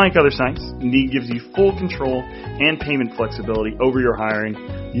 Unlike other sites, Indeed gives you full control and payment flexibility over your hiring.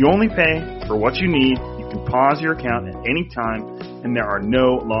 You only pay for what you need. You can pause your account at any time, and there are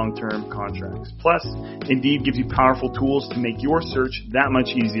no long-term contracts. Plus, Indeed gives you powerful tools to make your search that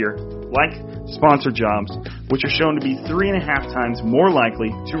much easier, like sponsored jobs, which are shown to be 3.5 times more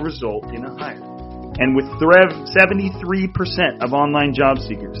likely to result in a hire. And with 73% of online job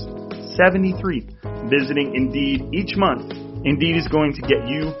seekers, 73, visiting Indeed each month, Indeed is going to get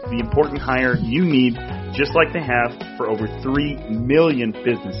you the important hire you need, just like they have for over 3 million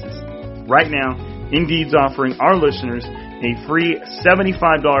businesses. Right now, Indeed's offering our listeners a free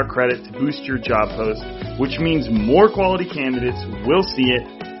 $75 credit to boost your job post, which means more quality candidates will see it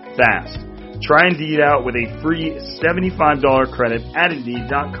fast. Try Indeed out with a free $75 credit at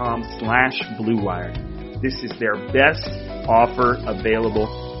Indeed.com/Blue Wire. This is their best offer available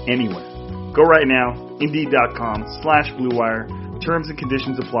anywhere. Go right now, Indeed.com/Blue Wire. Terms and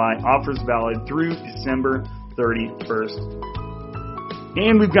conditions apply. Offers valid through December 31st.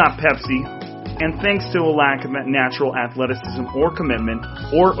 And we've got Pepsi. And thanks to a lack of natural athleticism or commitment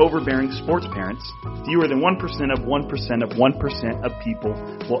or overbearing sports parents, fewer than 1% of 1% of 1% of people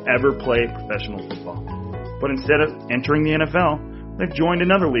will ever play professional football. But instead of entering the NFL, they've joined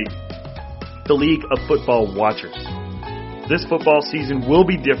another league, the League of Football Watchers. This football season will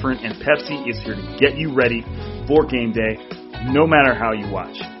be different, and Pepsi is here to get you ready for game day, no matter how you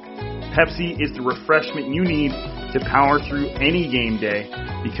watch. Pepsi is the refreshment you need to power through any game day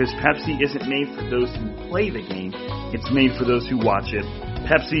because Pepsi isn't made for those who play the game. It's made for those who watch it.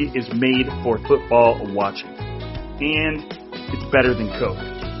 Pepsi is made for football watching. And it's better than Coke.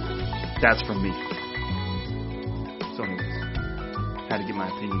 That's from me. So anyways, had to get my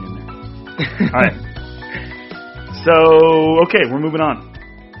opinion in there. All right. So, okay, we're moving on.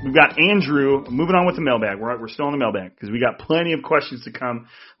 We've got Andrew, moving on with the mailbag. We're still on the mailbag because we got plenty of questions to come.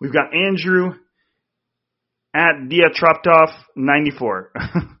 We've got Andrew at Diatroptov94.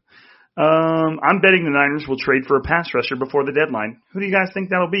 I'm betting the Niners will trade for a pass rusher before the deadline. Who do you guys think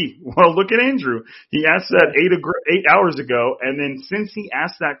that'll be? Well, look at Andrew. He asked that 8 hours ago, and then since he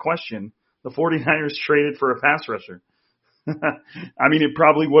asked that question, the 49ers traded for a pass rusher. I mean, it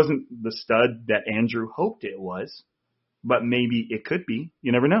probably wasn't the stud that Andrew hoped it was, but maybe it could be.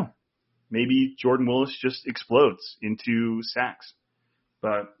 You never know. Maybe Jordan Willis just explodes into sacks.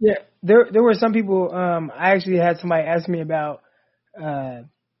 But yeah, there were some people. I actually had somebody ask me about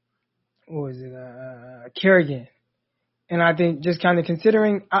Kerrigan, and I think just kind of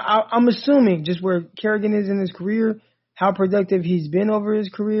considering, I'm assuming just where Kerrigan is in his career, how productive he's been over his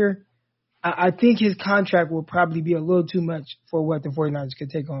career. I think his contract will probably be a little too much for what the 49ers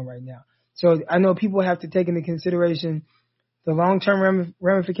could take on right now. So I know people have to take into consideration the long-term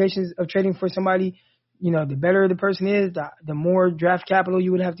ramifications of trading for somebody. You know, the better the person is, the more draft capital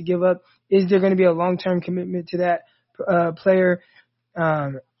you would have to give up. Is there going to be a long-term commitment to that player?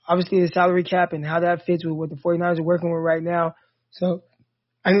 Obviously, the salary cap and how that fits with what the 49ers are working with right now. So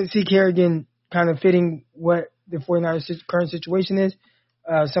I didn't see Kerrigan kind of fitting what the 49ers' current situation is.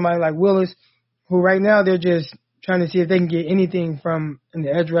 Somebody like Willis, who right now they're just trying to see if they can get anything from the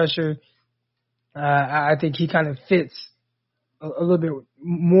edge rusher. I think he kind of fits a little bit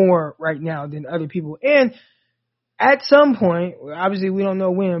more right now than other people. And at some point, obviously we don't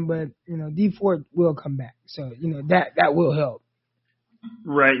know when, but Dee Ford will come back. So, that will help.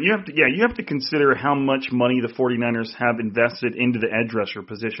 Right. You have to consider how much money the 49ers have invested into the edge rusher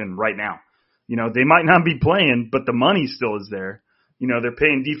position right now. They might not be playing, but the money still is there. They're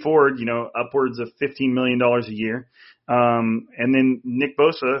paying Dee Ford, upwards of $15 million a year. And then Nick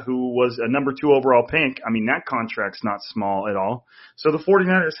Bosa, who was a number 2 overall pick, I mean, that contract's not small at all. So the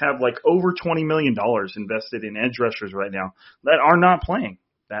 49ers have like over $20 million invested in edge rushers right now that are not playing,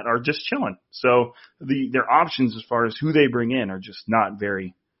 that are just chilling. So their options as far as who they bring in are just not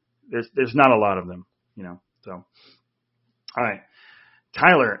very, there's not a lot of them, so. All right.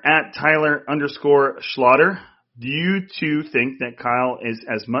 Tyler, at Tyler_Schlatter. Do you two think that Kyle is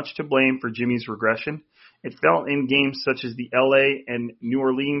as much to blame for Jimmy's regression? It felt in games such as the LA and New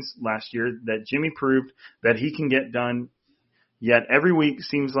Orleans last year that Jimmy proved that he can get done, yet every week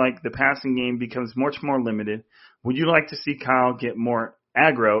seems like the passing game becomes much more limited. Would you like to see Kyle get more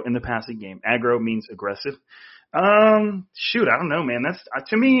aggro in the passing game? Aggro means aggressive. Shoot, I don't know, man. That's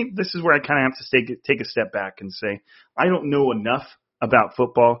to me, this is where I kind of have to take a step back and say, I don't know enough about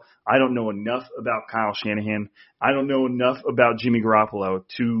football. I don't know enough about Kyle Shanahan. I don't know enough about Jimmy Garoppolo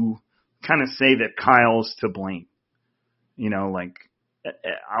to kind of say that Kyle's to blame.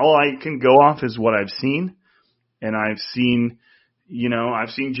 All I can go off is what I've seen. And I've seen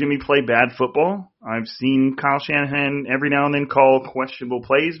Jimmy play bad football. I've seen Kyle Shanahan every now and then call questionable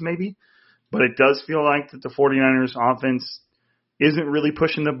plays maybe. But it does feel like that the 49ers offense isn't really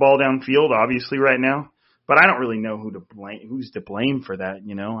pushing the ball downfield, obviously, right now. But I don't really know who's to blame for that,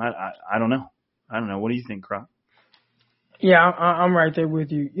 I don't know. I don't know. What do you think, Crop? Yeah, I'm right there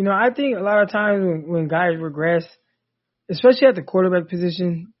with you. I think a lot of times when guys regress, especially at the quarterback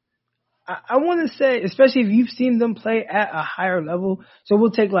position, I want to say, especially if you've seen them play at a higher level. So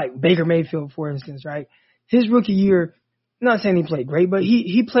we'll take like Baker Mayfield, for instance, right? His rookie year, I'm not saying he played great, but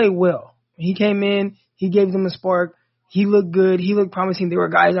he played well. He came in, he gave them a spark. He looked good. He looked promising. There were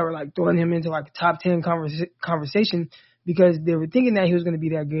guys that were like throwing him into like a top 10 conversation because they were thinking that he was going to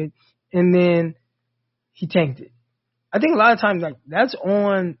be that good. And then he tanked it. I think a lot of times like that's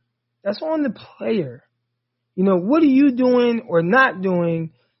on the player. What are you doing or not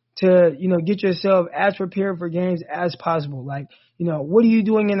doing to, get yourself as prepared for games as possible? Like, what are you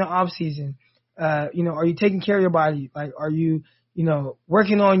doing in the off season? Are you taking care of your body? Like, are you,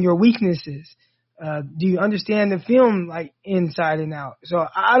 working on your weaknesses? Do you understand the film like inside and out? So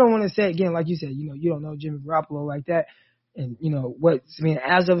I don't want to say again, like you said, you don't know Jimmy Garoppolo like that, and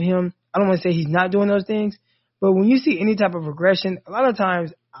as of him, I don't want to say he's not doing those things. But when you see any type of regression, a lot of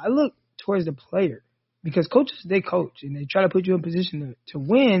times I look towards the player because coaches, they coach and they try to put you in position to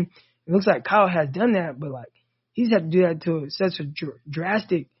win. It looks like Kyle has done that, but like he's had to do that to such a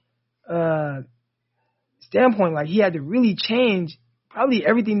drastic standpoint. Like he had to really change probably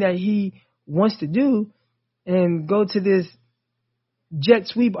everything that he wants to do and go to this jet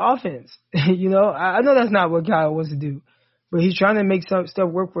sweep offense. I know that's not what Kyle wants to do, but he's trying to make some stuff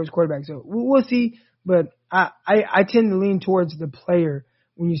work for his quarterback. So we'll see. But I tend to lean towards the player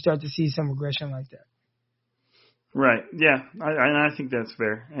when you start to see some regression like that. Right. Yeah. I think that's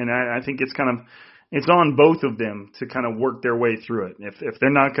fair. And I think it's on both of them to kind of work their way through it. If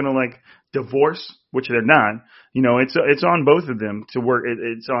they're not going to divorce, which they're not, it's on both of them to work.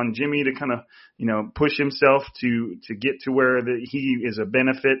 It's on Jimmy to kind of, push himself to get to where he is a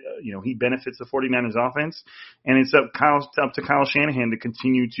benefit. He benefits the 49ers offense, and it's up to Kyle Shanahan to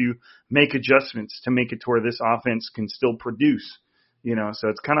continue to make adjustments to make it to where this offense can still produce. So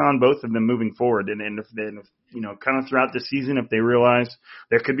it's kind of on both of them moving forward. And if kind of throughout the season, if they realize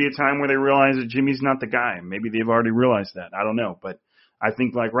there could be a time where they realize that Jimmy's not the guy, maybe they've already realized that. I don't know. But I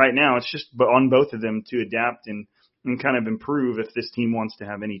think right now it's just on both of them to adapt and kind of improve if this team wants to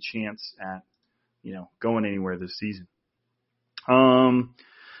have any chance at, going anywhere this season. Carl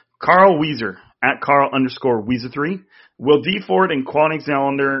Weezer at Carl_Weezer3. Will Dee Ford and Quan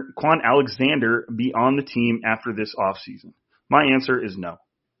Alexander be on the team after this offseason? My answer is no.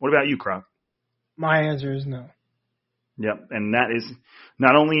 What about you, Croc? My answer is no. Yep, and that is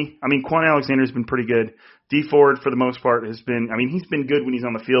not only – Quan Alexander's been pretty good. Dee Ford, for the most part, has been – he's been good when he's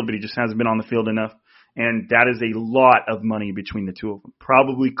on the field, but he just hasn't been on the field enough. And that is a lot of money between the two of them.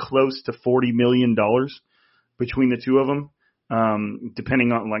 Probably close to $40 million between the two of them,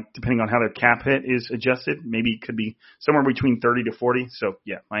 depending on how their cap hit is adjusted. Maybe it could be somewhere between 30 to 40. So,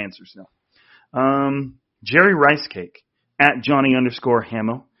 yeah, my answer is no. Jerry Ricecake at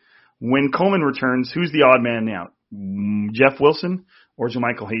Johnny_Hamo. When Coleman returns, who's the odd man out? Jeff Wilson or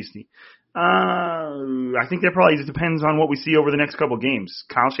JaMycal Hasty? I think that probably just depends on what we see over the next couple games.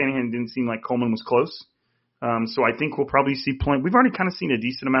 Kyle Shanahan didn't seem like Coleman was close. So I think we'll probably see plenty. We've already kind of seen a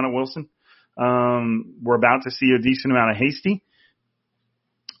decent amount of Wilson. We're about to see a decent amount of Hasty.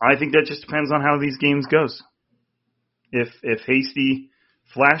 I think that just depends on how these games goes. If Hasty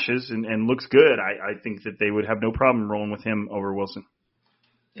flashes and looks good, I think that they would have no problem rolling with him over Wilson.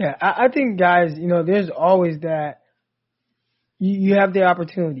 Yeah, I think, guys, there's always that you have the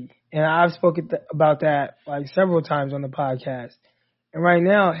opportunity. And I've spoken about that several times on the podcast. And right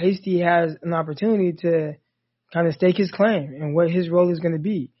now, Hasty has an opportunity to kind of stake his claim and what his role is going to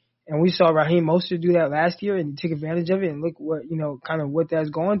be. And we saw Raheem Mostert do that last year and take advantage of it and look what, kind of what that's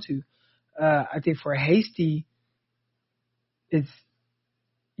gone to. I think for Hasty, it's,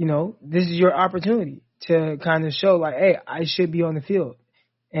 this is your opportunity to kind of show hey, I should be on the field.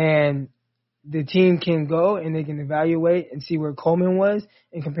 And the team can go and they can evaluate and see where Coleman was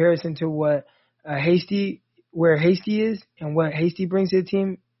in comparison to what where Hasty is and what Hasty brings to the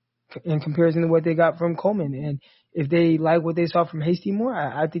team in comparison to what they got from Coleman. And if they like what they saw from Hasty more,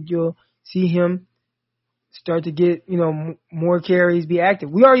 I think you'll see him start to get, more carries, be active.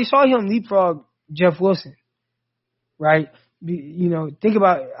 We already saw him leapfrog Jeff Wilson, right? Think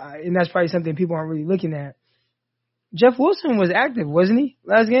about, and that's probably something people aren't really looking at. Jeff Wilson was active, wasn't he,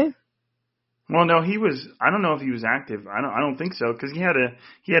 last game? Well, no, he was. I don't know if he was active. I don't think so because he had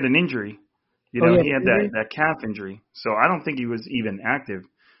an injury. He had that calf injury. So I don't think he was even active.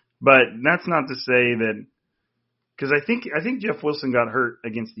 But that's not to say that because I think Jeff Wilson got hurt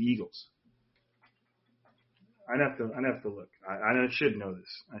against the Eagles. I'd have to look. I should know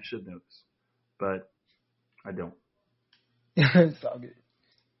this. But I don't. It's all good.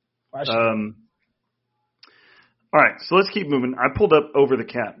 All right, so let's keep moving. I pulled up Over the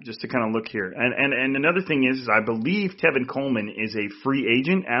Cap just to kind of look here. And another thing is I believe Tevin Coleman is a free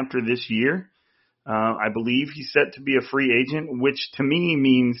agent after this year. I believe he's set to be a free agent, which to me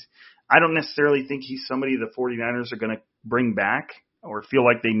means I don't necessarily think he's somebody the 49ers are going to bring back or feel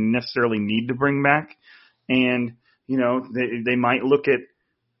like they necessarily need to bring back. And, they might look at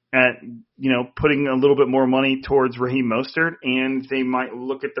putting a little bit more money towards Raheem Mostert, and they might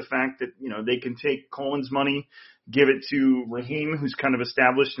look at the fact that, they can take Coleman's money, give it to Raheem, who's kind of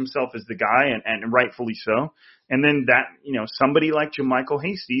established himself as the guy, and rightfully so. And then that, somebody like JaMycal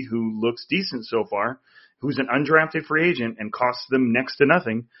Hasty, who looks decent so far, who's an undrafted free agent and costs them next to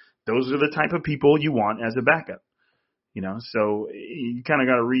nothing, those are the type of people you want as a backup. So you kind of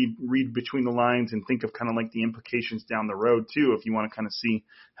got to read between the lines and think of kind of like the implications down the road, too, if you want to kind of see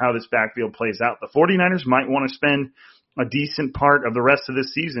how this backfield plays out. The 49ers might want to spend a decent part of the rest of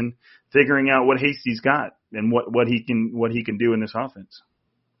this season figuring out what Hasty's got and what he can do in this offense.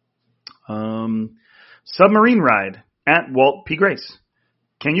 Submarine Ride at Walt P. Grace.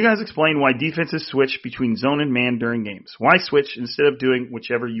 Can you guys explain why defenses switch between zone and man during games? Why switch instead of doing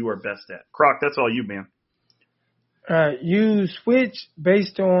whichever you are best at? Croc, that's all you, man. You switch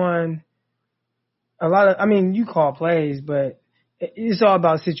based on you call plays, but it's all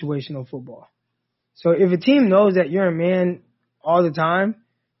about situational football. So if a team knows that you're a man all the time,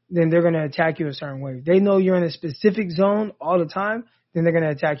 then they're going to attack you a certain way. If they know you're in a specific zone all the time, then they're going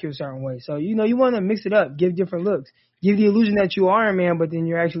to attack you a certain way. So, you want to mix it up, give different looks. Give the illusion that you are a man, but then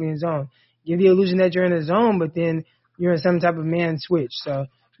you're actually in zone. Give the illusion that you're in a zone, but then you're in some type of man switch. So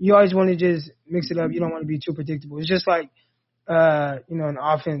you always want to just mix it up. You don't want to be too predictable. It's just like, an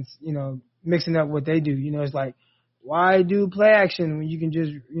offense, mixing up what they do. It's like, why do play action when you can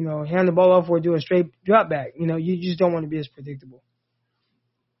just, hand the ball off or do a straight drop back? You just don't want to be as predictable.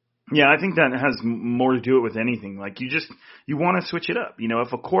 Yeah, I think that has more to do it with anything. Like you want to switch it up.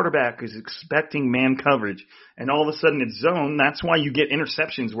 If a quarterback is expecting man coverage and all of a sudden it's zone, that's why you get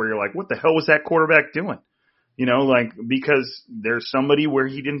interceptions where you're like, what the hell was that quarterback doing? Because there's somebody where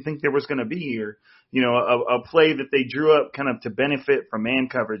he didn't think there was going to be, or, a play that they drew up kind of to benefit from man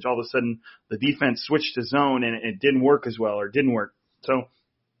coverage. All of a sudden the defense switched to zone and it didn't work as well, or it didn't work. So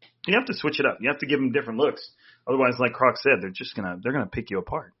you have to switch it up. You have to give them different looks. Otherwise, like Croc said, they're going to pick you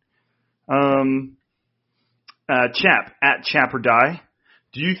apart. Chap at Chap or Die.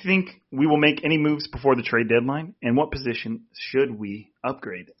 Do you think we will make any moves before the trade deadline? And what position should we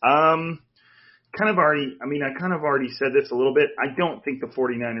upgrade? I kind of already said this a little bit. I don't think the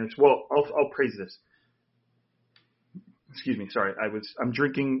 49ers, well, I'll praise this. Excuse me. Sorry. I'm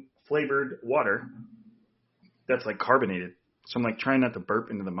drinking flavored water that's like carbonated. So I'm like trying not to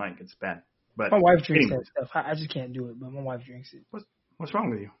burp into the mic. It's bad. But my wife drinks that stuff. I just can't do it, but my wife drinks it. What's wrong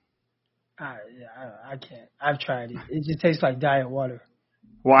with you? I can't. I've tried it. It just tastes like diet water.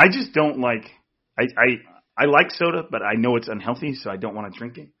 Well, I just don't like. I like soda, but I know it's unhealthy, so I don't want to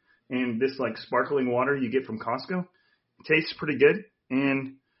drink it. And this like sparkling water you get from Costco tastes pretty good,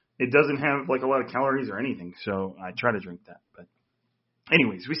 and it doesn't have like a lot of calories or anything. So I try to drink that. But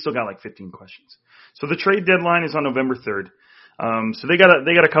anyways, we still got like 15 questions. So the trade deadline is on November 3rd. So they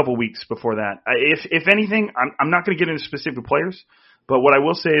got a couple weeks before that. If anything, I'm not going to get into specific players. But what I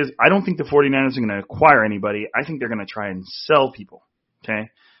will say is I don't think the 49ers are going to acquire anybody. I think they're going to try and sell people,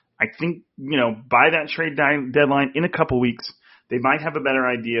 okay? I think, by that trade deadline in a couple weeks, they might have a better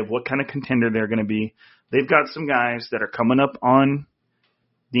idea of what kind of contender they're going to be. They've got some guys that are coming up on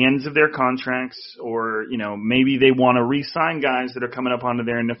the ends of their contracts, or, maybe they want to re-sign guys that are coming up onto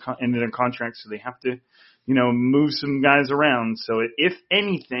their end of their contracts, so they have to, move some guys around. So if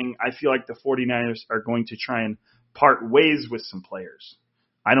anything, I feel like the 49ers are going to try and part ways with some players.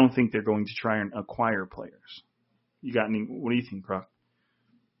 I don't think they're going to try and acquire players. What do you think, Croc?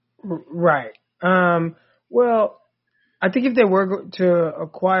 Right. Well, I think if they were to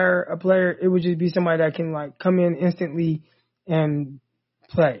acquire a player, it would just be somebody that can like come in instantly and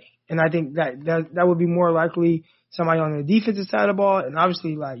play. And I think that would be more likely somebody on the defensive side of the ball. And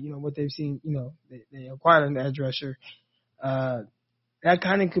obviously, what they've seen, they acquired an edge rusher. That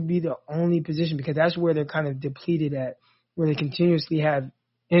kind of could be the only position because that's where they're kind of depleted at, where they continuously have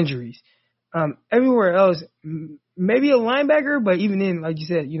injuries. Everywhere else, maybe a linebacker, but even then, like you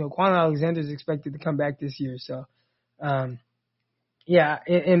said, Quan Alexander is expected to come back this year. So, and I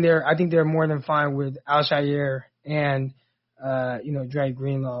think they're more than fine with Al-Shaair and, Dre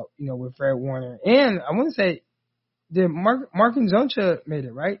Greenlaw, with Fred Warner. And I want to say, did Markin Zoncha made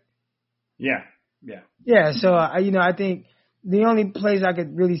it, right? Yeah. Yeah, so, I think the only place I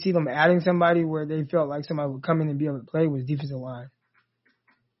could really see them adding somebody where they felt like somebody would come in and be able to play was defensive line.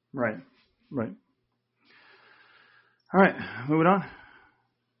 Right. All right, moving on.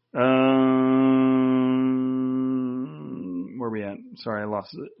 Where are we at? Sorry, I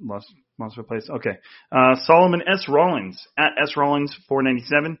lost my place. Okay. Solomon S. Rollins at S. Rollins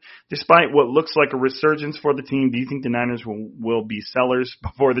 497. Despite what looks like a resurgence for the team, do you think the Niners will be sellers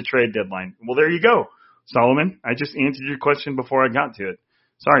before the trade deadline? Well, there you go, Solomon. I just answered your question before I got to it.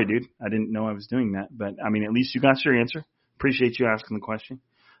 Sorry, dude. I didn't know I was doing that, but I mean, at least you got your answer. Appreciate you asking the question.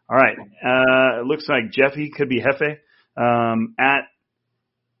 All right. It looks like Jeffy could be Hefe. At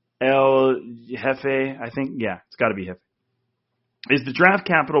El Jefe, I think. Yeah, it's got to be Jefe. Is the draft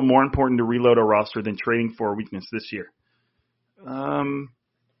capital more important to reload a roster than trading for a weakness this year?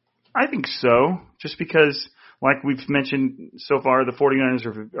 I think so, just because, like we've mentioned so far, the 49ers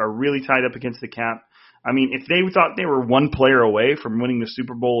are really tied up against the cap. I mean, if they thought they were one player away from winning the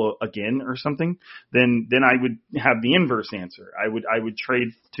Super Bowl again or something, then I would have the inverse answer. I would trade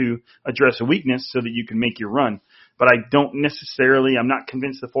to address a weakness so that you can make your run. But I'm not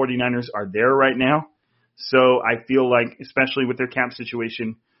convinced the 49ers are there right now. So I feel like, especially with their cap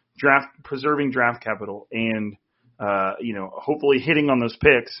situation, preserving draft capital and, hopefully hitting on those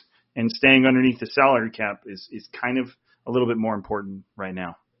picks and staying underneath the salary cap is kind of a little bit more important right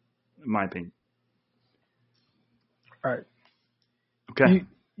now, in my opinion. Right. Okay.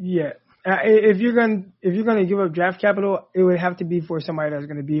 Yeah. If you're gonna give up draft capital, it would have to be for somebody that's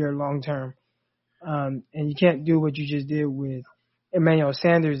gonna be here long term. And you can't do what you just did with Emmanuel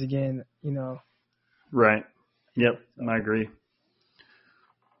Sanders again. Right. Yep. I agree.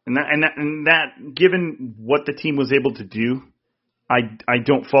 And that given what the team was able to do, I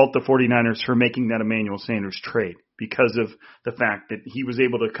don't fault the 49ers for making that Emmanuel Sanders trade because of the fact that he was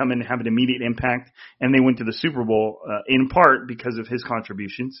able to come in and have an immediate impact, and they went to the Super Bowl in part because of his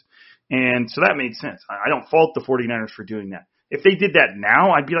contributions. And so that made sense. I don't fault the 49ers for doing that. If they did that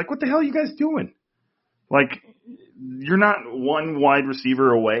now, I'd be like, what the hell are you guys doing? Like, you're not one wide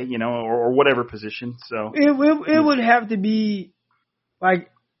receiver away, or whatever position. So it would have to be like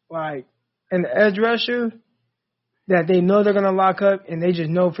an edge rusher that they know they're going to lock up, and they just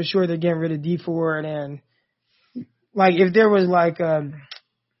know for sure they're getting rid of D Ford. And like if there was like let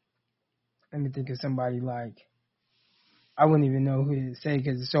me think of somebody like I wouldn't even know who to say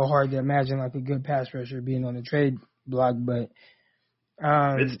because it's so hard to imagine like a good pass rusher being on the trade block, but.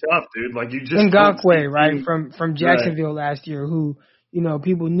 It's tough, dude. Like you just Ngakoue, right, from Jacksonville last year, who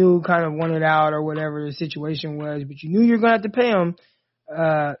people knew kind of wanted out or whatever the situation was, but you knew you were gonna have to pay him.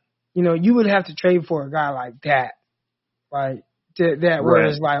 You would have to trade for a guy like that, right? Where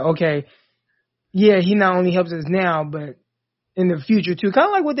it's like, okay, yeah, he not only helps us now, but in the future too. Kind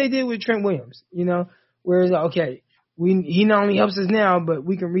of like what they did with Trent Williams, where it's like, okay, he not only helps us now, but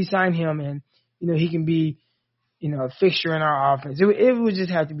we can re-sign him and he can be. A fixture in our offense. It would just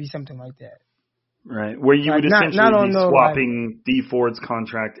have to be something like that. Right. Where you would essentially be swapping D Ford's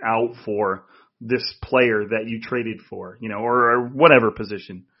contract out for this player that you traded for, or whatever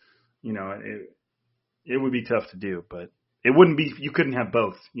position. It would be tough to do, but it wouldn't be, you couldn't have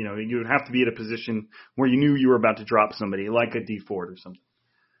both. You would have to be at a position where you knew you were about to drop somebody like a D Ford or something.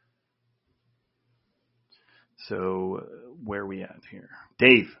 So where are we at here?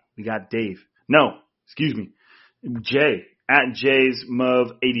 Dave. We got Dave. No, excuse me. Jay, at Jay's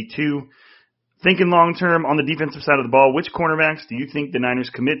Mov 82. Thinking long term on the defensive side of the ball, which cornerbacks do you think the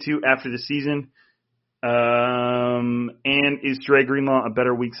Niners commit to after the season? And is Dre Greenlaw a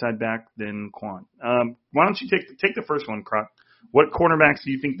better weak side back than Quan? Why don't you take the first one, Croc? What cornerbacks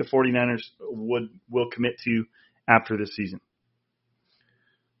do you think the 49ers will commit to after this season?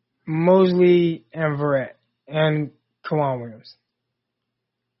 Mosley and Verrett and K'Waun Williams.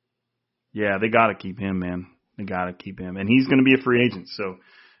 Yeah, they got to keep him, man. They got to keep him. And he's going to be a free agent. So,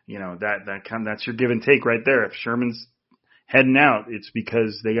 that's your give and take right there. If Sherman's heading out, it's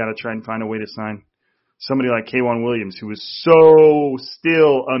because they got to try and find a way to sign somebody like K'Waun Williams, who is so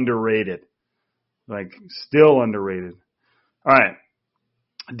still underrated. Like, still underrated. All right.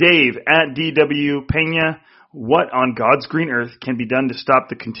 Dave, at DW Pena, what on God's green earth can be done to stop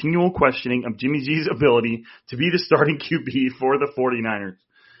the continual questioning of Jimmy G's ability to be the starting QB for the 49ers?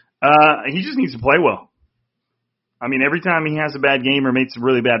 He just needs to play well. I mean, every time he has a bad game or makes a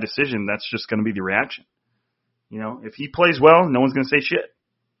really bad decision, that's just going to be the reaction. If he plays well, no one's going to say shit.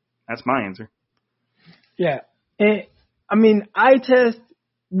 That's my answer. Yeah. And, eye test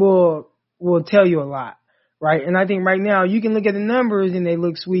will tell you a lot, right? And I think right now you can look at the numbers and they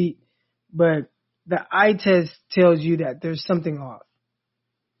look sweet, but the eye test tells you that there's something off.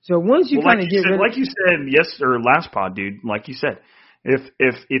 So once you kind of get rid of... Like you said, last pod, dude, like you said,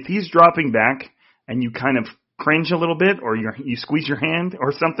 if he's dropping back and you kind of cringe a little bit, or you squeeze your hand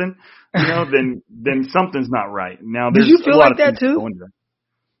or something, then something's not right. Now, did you feel like that too?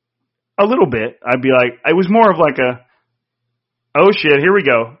 A little bit. I'd be like, it was more of like oh shit, here we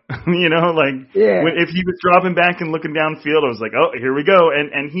go. If he was dropping back and looking downfield, I was like, oh, here we go.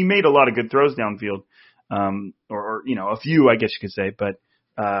 And he made a lot of good throws downfield, or a few, I guess you could say. But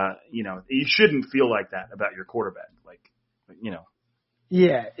you shouldn't feel like that about your quarterback,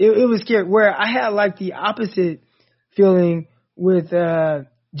 Yeah, it was scary. Where I had like the opposite feeling with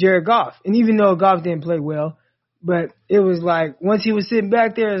Jared Goff. And even though Goff didn't play well, but it was like once he was sitting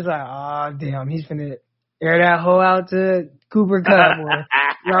back there, it's like, oh, damn, he's finna air that hoe out to Cooper Kupp or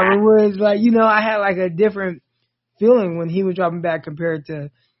Robert Woods. I had like a different feeling when he was dropping back compared to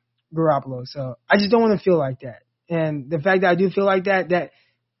Garoppolo. So I just don't want to feel like that. And the fact that I do feel like that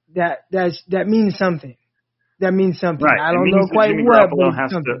means something. That means something. Right. I don't know quite Jimmy what. Garoppolo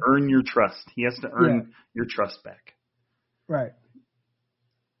has to earn your trust. He has to earn your trust back. Right.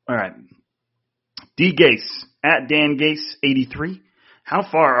 All right. D Gase, at Dan Gase 83. How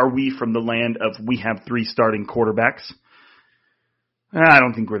far are we from the land of we have 3 starting quarterbacks? I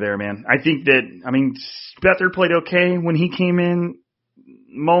don't think we're there, man. I think that, Spether played okay when he came in.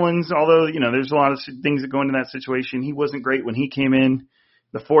 Mullins, although, there's a lot of things that go into that situation, he wasn't great when he came in.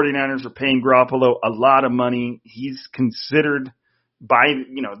 The 49ers are paying Garoppolo a lot of money. He's considered by,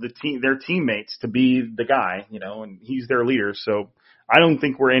 their teammates to be the guy, and he's their leader. So I don't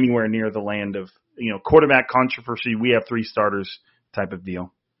think we're anywhere near the land of, quarterback controversy. We have 3 starters type of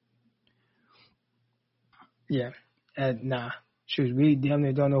deal. Yeah. Nah. Shoot, we damn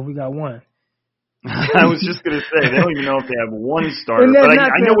near don't know if we got one. I was just going to say, they don't even know if they have one starter, but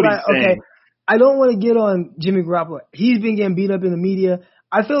I know what he's saying. Okay. I don't want to get on Jimmy Garoppolo. He's been getting beat up in the media.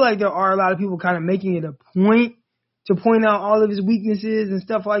 I feel like there are a lot of people kind of making it a point to point out all of his weaknesses and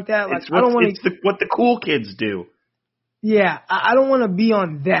stuff like that. Like, I don't want to. What the cool kids do. Yeah, I don't want to be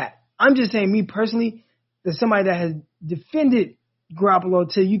on that. I'm just saying, me personally, as somebody that has defended Garoppolo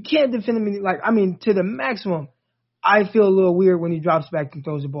you can't defend him to the maximum. I feel a little weird when he drops back and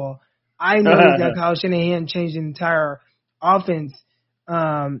throws the ball. I know that Kyle Shanahan changed the entire offense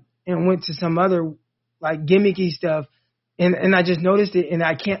and went to some other gimmicky stuff, and I just noticed it, and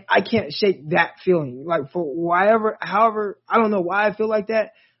I can't shake that feeling. However, I don't know why I feel like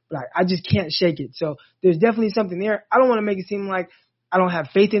that, but I just can't shake it. So there's definitely something there. I don't want to make it seem like I don't have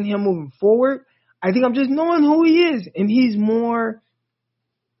faith in him moving forward. I think I'm just knowing who he is, and he's a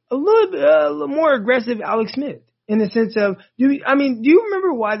little more aggressive Alex Smith in the sense of, do you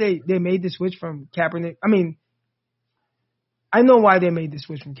remember why they made the switch from Kaepernick? I know why they made the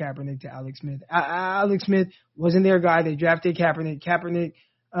switch from Kaepernick to Alex Smith. Alex Smith wasn't their guy. They drafted Kaepernick.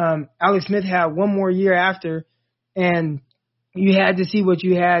 Alex Smith had one more year after, and you had to see what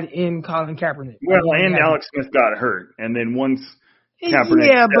you had in Colin Kaepernick. Well, and Alex Smith got hurt, and then once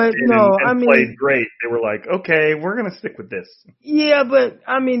Kaepernick played great, they were like, okay, we're going to stick with this. Yeah, but,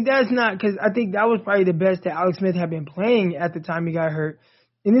 that's not – because I think that was probably the best that Alex Smith had been playing at the time he got hurt.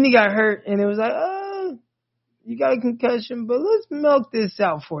 And then he got hurt, and it was like, you got a concussion, but let's milk this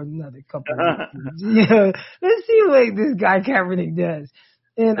out for another couple of weeks. Yeah, let's see what this guy Kaepernick does.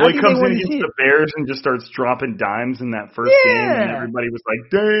 And he comes in against the Bears and just starts dropping dimes in that first game, and everybody was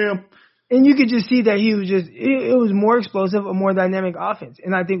like, damn. And you could just see that he was it was more explosive, a more dynamic offense.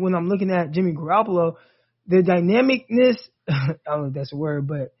 And I think when I'm looking at Jimmy Garoppolo, the dynamicness, I don't know if that's a word,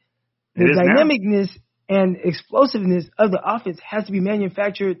 but the dynamicness and explosiveness of the offense has to be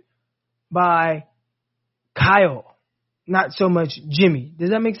manufactured by Kyle, not so much Jimmy.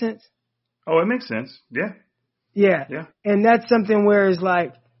 Does that make sense? Oh, it makes sense. Yeah. Yeah. And that's something where it's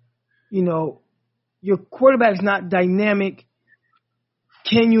like, your quarterback's not dynamic.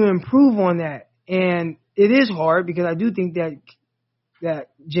 Can you improve on that? And it is hard because I do think that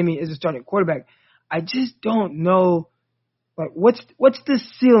Jimmy is a starting quarterback. I just don't know, what's the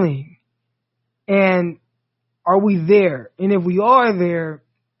ceiling? And are we there? And if we are there,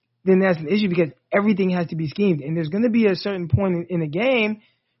 then that's an issue because everything has to be schemed. And there's going to be a certain point in a game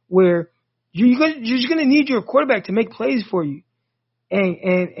where you're just going to need your quarterback to make plays for you.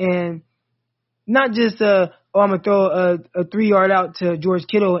 And not just I'm going to throw a 3-yard out to George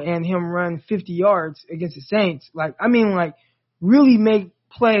Kittle and him run 50 yards against the Saints. Really make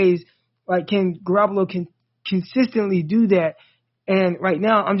plays. Can Garoppolo consistently do that? And right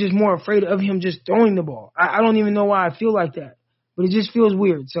now, I'm just more afraid of him just throwing the ball. I don't even know why I feel like that, but it just feels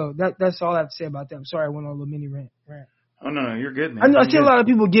weird. So that's all I have to say about that. I'm sorry I went on a little mini rant. Oh, no, you're good, man. I see a lot of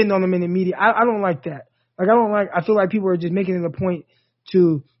people getting on them in the media. I don't like that. I feel like people are just making it a point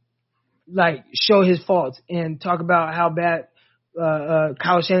to show his faults and talk about how bad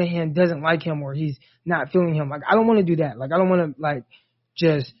Kyle Shanahan doesn't like him or he's not feeling him. I don't want to do that. I don't want to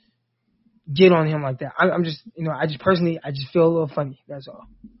just get on him like that. I'm just, I just feel a little funny. That's all.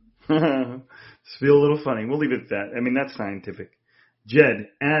 Just feel a little funny. We'll leave it at that. That's scientific. Jed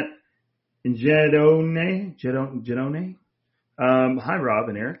at Jedone. Hi, Rob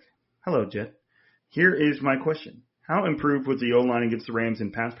and Eric. Hello, Jed. Here is my question. How improved was the O-line against the Rams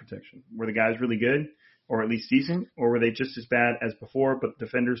in pass protection? Were the guys really good, or at least decent, or were they just as bad as before, but the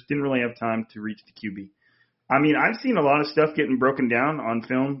defenders didn't really have time to reach the QB? I've seen a lot of stuff getting broken down on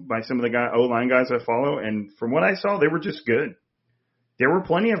film by some of the O-line guys I follow, and from what I saw, they were just good. There were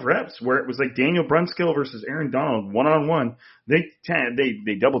plenty of reps where it was like Daniel Brunskill versus Aaron Donald one-on-one. They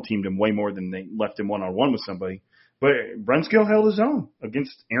double-teamed him way more than they left him one-on-one with somebody. But Brunskill held his own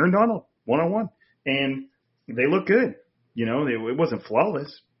against Aaron Donald one-on-one. And they look good. It wasn't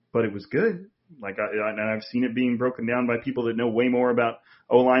flawless, but it was good. I've seen it being broken down by people that know way more about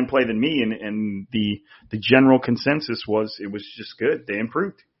O-line play than me, and the general consensus was it was just good. They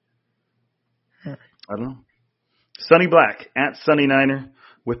improved. I don't know. Sonny Black at Sonny Niner.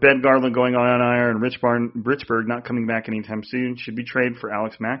 With Ben Garland going on IR and Richburg not coming back anytime soon, should we trade for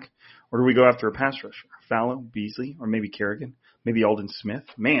Alex Mack? Or do we go after a pass rusher? Fallow, Beasley, or maybe Kerrigan? Maybe Aldon Smith?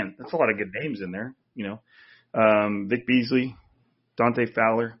 Man, that's a lot of good names in there. Vic Beasley, Dante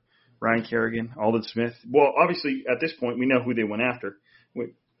Fowler, Ryan Kerrigan, Aldon Smith. Well, obviously, at this point, we know who they went after.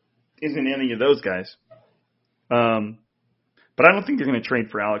 Isn't any of those guys. But I don't think they're going to trade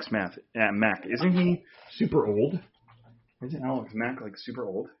for Alex Mack. Isn't he super old? Isn't Alex Mack like super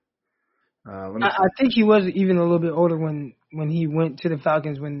old? I think he was even a little bit older when he went to the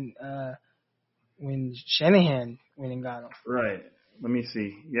Falcons when Shanahan went and got him. Right. Let me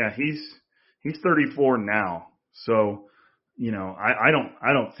see. Yeah, he's 34 now. So, I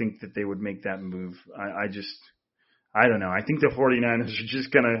don't think that they would make that move. I don't know. I think the 49ers are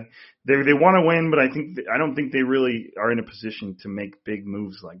just gonna they want to win, but I don't think they really are in a position to make big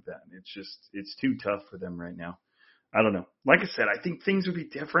moves like that. It's too tough for them right now. I don't know. Like I said, I think things would be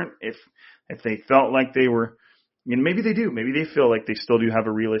different if they felt like they were. Maybe they do. Maybe they feel like they still do have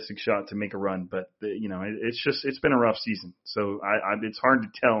a realistic shot to make a run. But it's been a rough season. So it's hard to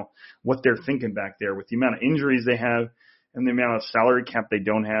tell what they're thinking back there with the amount of injuries they have and the amount of salary cap they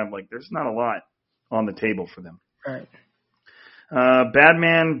don't have. Like there's not a lot on the table for them. Right.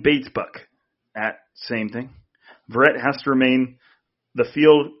 Badman Batesbuck at same thing. Verrett has to remain the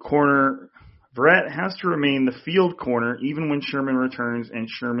field corner. Verrett has to remain the field corner even when Sherman returns and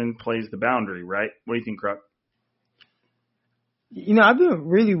Sherman plays the boundary, right? What do you think, Croc? I've been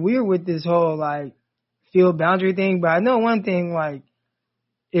really weird with this whole field boundary thing, but I know one thing,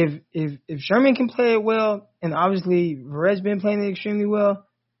 if Sherman can play it well, and obviously Verrett's been playing it extremely well,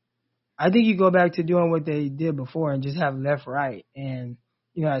 I think you go back to doing what they did before and just have left-right. And,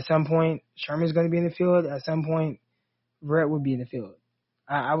 at some point, Sherman's going to be in the field. At some point, Verrett would be in the field.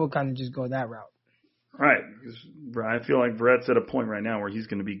 I would kind of just go that route. Right. Because I feel like Verrett's at a point right now where he's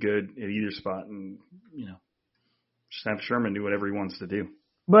going to be good at either spot and, just have Sherman do whatever he wants to do.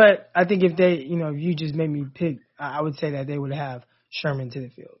 But I think if they, if you just made me pick, I would say that they would have Sherman to the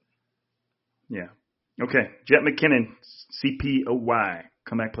field. Yeah. Okay. Jet McKinnon, CPOY,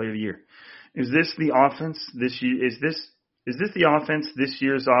 comeback player of the year. Is this the offense this year? Is this the offense this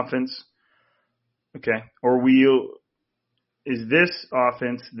year's offense? Okay. Or is this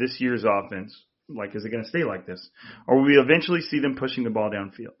offense this year's offense? Is it going to stay like this? Or will we eventually see them pushing the ball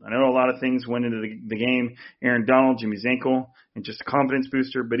downfield? I know a lot of things went into the game. Aaron Donald, Jimmy's ankle, and just a confidence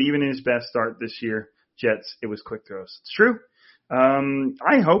booster. But even in his best start this year, Jets, it was quick throws. It's true.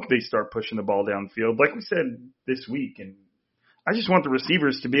 I hope they start pushing the ball downfield, like we said this week. And I just want the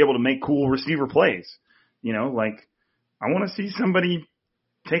receivers to be able to make cool receiver plays. I want to see somebody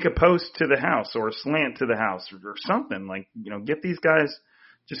take a post to the house or a slant to the house or something. Get these guys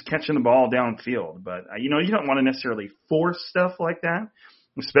just catching the ball downfield. But, you don't want to necessarily force stuff like that,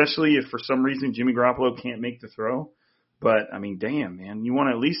 especially if for some reason Jimmy Garoppolo can't make the throw. But, damn, man, you want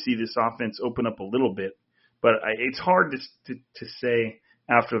to at least see this offense open up a little bit. But it's hard to say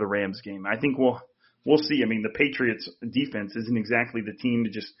after the Rams game. I think we'll see. The Patriots defense isn't exactly the team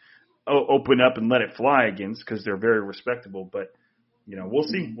to just open up and let it fly against because they're very respectable. But, we'll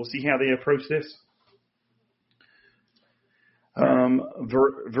see. We'll see how they approach this.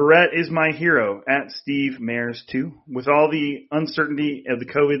 Verrett is my hero at Steve Mayers 2. With all the uncertainty of the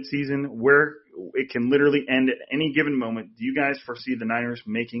COVID season, where it can literally end at any given moment, do you guys foresee the Niners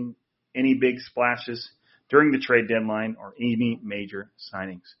making any big splashes during the trade deadline or any major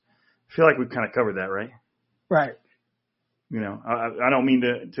signings? I feel like we've kind of covered that, right? Right. I don't mean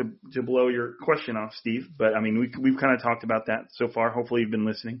to blow your question off, Steve, but we've kind of talked about that so far. Hopefully you've been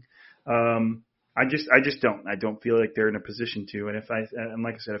listening. I just don't. I don't feel like they're in a position to. And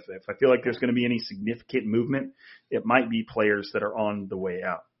like I said, if I feel like there's going to be any significant movement, it might be players that are on the way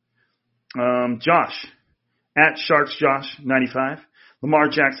out. Josh, at SharksJosh95. Lamar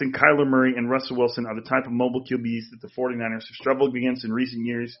Jackson, Kyler Murray, and Russell Wilson are the type of mobile QBs that the 49ers have struggled against in recent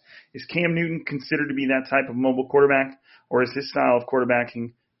years. Is Cam Newton considered to be that type of mobile quarterback, or is his style of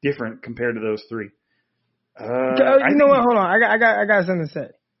quarterbacking different compared to those three? You know what? Hold on. I got something to say.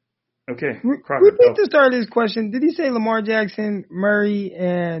 Okay. Repeat the start of this question. Did he say Lamar Jackson, Murray,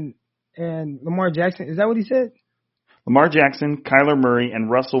 and Lamar Jackson? Is that what he said? Lamar Jackson, Kyler Murray, and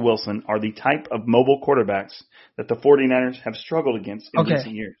Russell Wilson are the type of mobile quarterbacks that the 49ers have struggled against in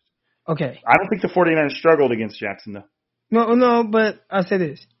recent years. Okay. I don't think the 49ers struggled against Jackson, though. No, but I say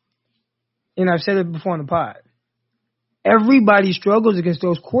this, and I've said it before on the pod. Everybody struggles against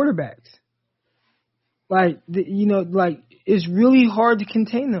those quarterbacks. It's really hard to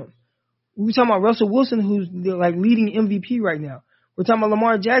contain them. We're talking about Russell Wilson, who's leading MVP right now. We're talking about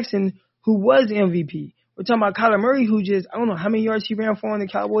Lamar Jackson, who was MVP. We're talking about Kyler Murray, who just, I don't know how many yards he ran for on the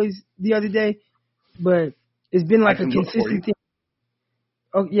Cowboys the other day, but it's been a consistent thing.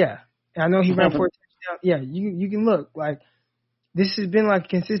 Oh, yeah. I know he ran for a touchdown. Yeah, you can look. This has been a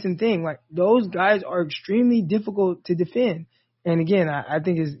consistent thing. Those guys are extremely difficult to defend. And again, I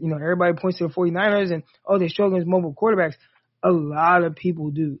think it's, everybody points to the 49ers and, they struggle with mobile quarterbacks. A lot of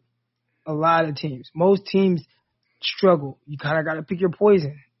people do. A lot of teams. Most teams struggle. You kind of got to pick your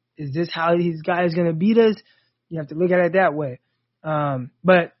poison. Is this how these guys going to beat us? You have to look at it that way.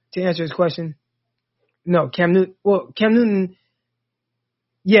 But to answer his question, no, Cam Newton,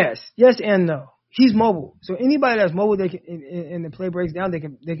 yes and no. He's mobile. So anybody that's mobile, they can, and the play breaks down, they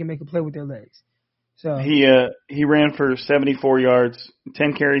can make a play with their legs. So he ran for 74 yards,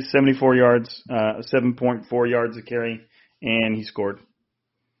 10 carries, 74 yards, 7.4 yards a carry, and he scored.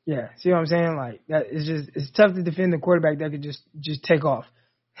 Yeah, see what I'm saying? Like that is it's tough to defend the quarterback that could just take off.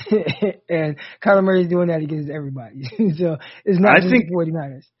 And Kyler Murray's doing that against everybody. So it's not just the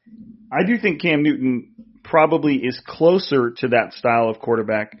 49ers. I do think Cam Newton probably is closer to that style of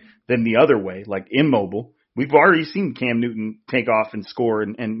quarterback than the other way, like immobile. We've already seen Cam Newton take off and score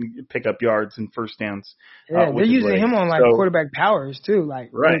and pick up yards and first downs. Yeah, they're using him on quarterback powers too.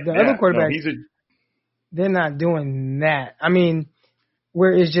 Like the other quarterbacks, they're not doing that. I mean,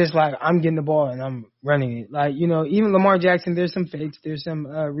 where it's just like I'm getting the ball and I'm running it. Like, even Lamar Jackson, there's some fakes, there's some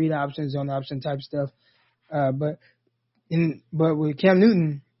read options, zone option type stuff. But with Cam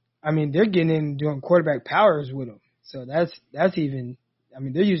Newton, I mean, they're getting in doing quarterback powers with him. So that's even. I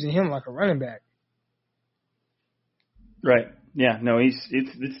mean, they're using him like a running back. Right. Yeah. No. It's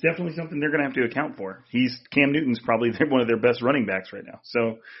definitely something they're going to have to account for. Cam Newton's probably one of their best running backs right now.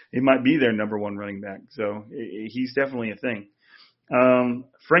 So it might be their number one running back. So he's definitely a thing.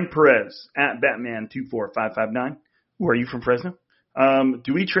 Frank Perez at Batman24559. Where are you from, Fresno?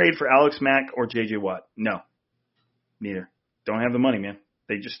 Do we trade for Alex Mack or J.J. Watt? No. Neither. Don't have the money, man.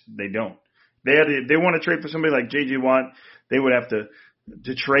 They don't. They want to trade for somebody like J.J. Watt. They would have to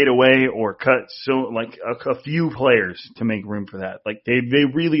trade away or cut a few players to make room for that. Like they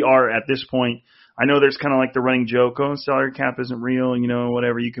really are at this point. I know there's kind of like the running joke, salary cap isn't real,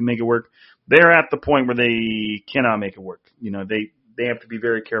 whatever, you can make it work. They're at the point where they cannot make it work. They have to be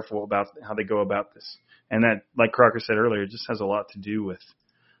very careful about how they go about this. And that, like Crocker said earlier, just has a lot to do with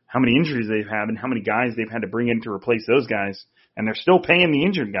how many injuries they've had and how many guys they've had to bring in to replace those guys. And they're still paying the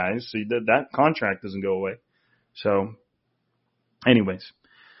injured guys, so that contract doesn't go away. So, anyways.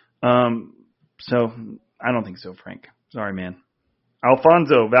 So I don't think so, Frank. Sorry, man.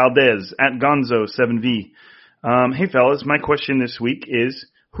 Alfonso Valdez at Gonzo7V. Hey, fellas, my question this week is,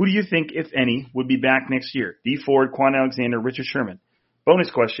 who do you think, if any, would be back next year? D. Ford, Quan Alexander, Richard Sherman.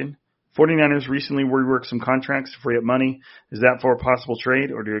 Bonus question. 49ers recently reworked some contracts to free up money. Is that for a possible trade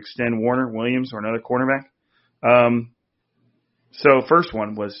or to extend Warner, Williams, or another cornerback? So first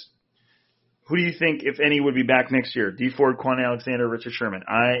one was, who do you think, if any, would be back next year? D. Ford, Quan Alexander, Richard Sherman.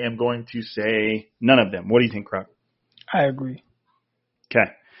 I am going to say none of them. What do you think, Croc? I agree.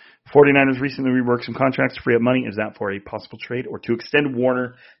 Okay. 49ers recently reworked some contracts to free up money. Is that for a possible trade or to extend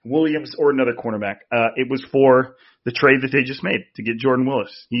Warner, Williams, or another cornerback? It was for the trade that they just made to get Jordan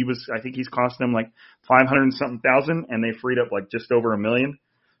Willis. I think he's cost them like $500,000, and they freed up like just over $1 million.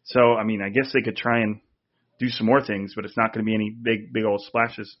 So, I mean, I guess they could try and do some more things, but it's not going to be any big old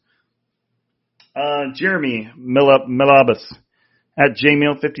splashes. Jeremy Milabas at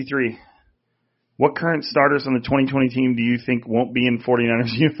JMail53. What current starters on the 2020 team do you think won't be in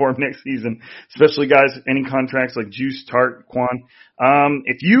 49ers uniform next season? Especially guys, any contracts like Juice, Tart, Quan.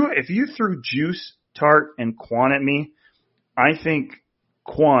 If you threw Juice, Tart, and Quan at me, I think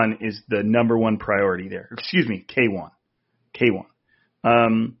Quan is the number one priority there. Excuse me, K1.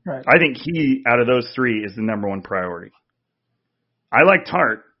 Right. I think he, out of those three, is the number one priority. I like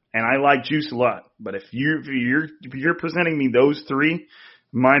Tart and I like Juice a lot, but if you're presenting me those three,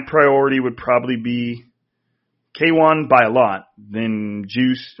 my priority would probably be K1 by a lot, then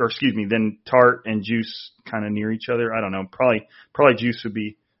then Tart and Juice kind of near each other. I don't know. Probably Juice would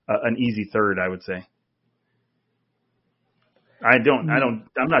be an easy third, I would say. I'm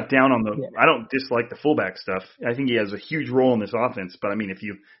not down on I don't dislike the fullback stuff. I think he has a huge role in this offense, but I mean,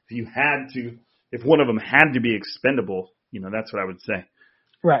 if one of them had to be expendable, that's what I would say.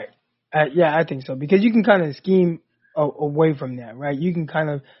 Right. Yeah, I think so, because you can kind of scheme away from that, right? You can kind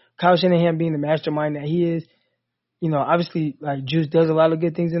of, Kyle Shanahan being the mastermind that he is, obviously like Juice does a lot of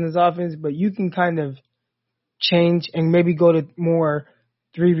good things in his offense, but you can kind of change and maybe go to more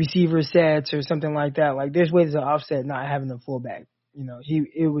 3 receiver sets or something like that. Like there's ways to offset not having a fullback.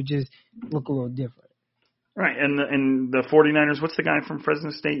 It would just look a little different. Right, and the 49ers, what's the guy from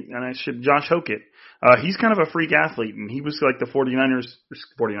Fresno State? And Josh Hokett. He's kind of a freak athlete, and he was like the 49ers,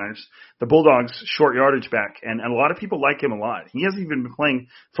 the Bulldogs' short yardage back, and a lot of people like him a lot. He hasn't even been playing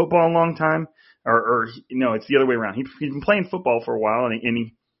football a long time, or it's the other way around. He's been playing football for a while,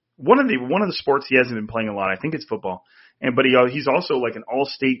 and one of the sports he hasn't been playing a lot, I think it's football, but he's also like an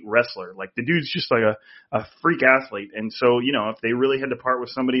all-state wrestler. Like the dude's just like a freak athlete. And so, you know, if they really had to part with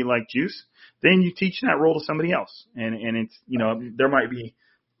somebody like Juice, then you teach that role to somebody else. And it's, you know, there might be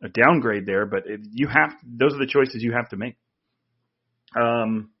a downgrade there, but those are the choices you have to make.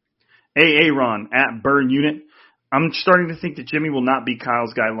 Ron at Burn Unit. I'm starting to think that Jimmy will not be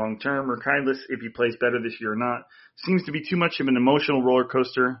Kyle's guy long term, regardless if he plays better this year or not. Seems to be too much of an emotional roller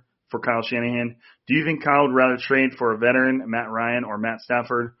coaster for Kyle Shanahan. Do you think Kyle would rather trade for a veteran, Matt Ryan or Matt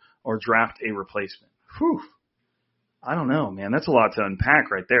Stafford, or draft a replacement? Whew. I don't know, man. That's a lot to unpack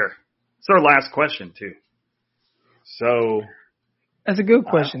right there. It's our last question, too. So that's a good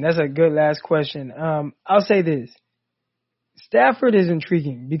question. That's a good last question. I'll say this. Stafford is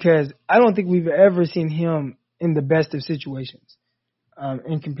intriguing because I don't think we've ever seen him in the best of situations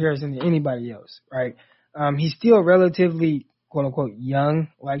in comparison to anybody else, right? He's still relatively, quote unquote, young.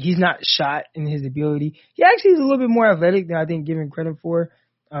 Like, he's not shot in his ability. He actually is a little bit more athletic than I think given credit for.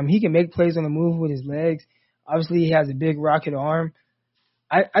 He can make plays on the move with his legs. Obviously, he has a big rocket arm.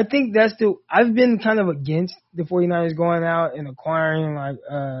 I think I've been kind of against the 49ers going out and acquiring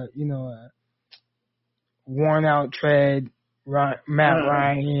worn out tread, Matt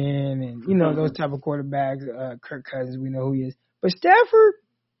Ryan, and, those type of quarterbacks, Kirk Cousins, we know who he is. But Stafford,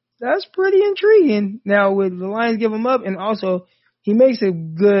 that's pretty intriguing. Now, would the Lions give him up? And also, he makes a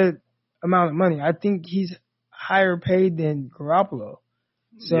good amount of money. I think he's higher paid than Garoppolo.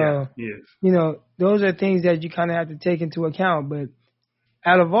 So, yeah, he is. Those are things that you kind of have to take into account. But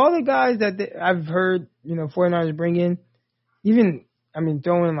out of all the guys that I've heard, 49ers bring in,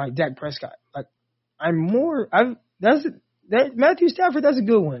 throw in like Dak Prescott. Like, Matthew Stafford, that's a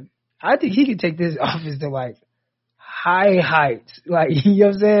good one. I think he could take this offense to like high heights. Like, you know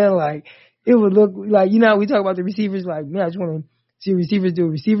what I'm saying? Like, it would look like, we talk about the receivers, like, man, I just want to see receivers do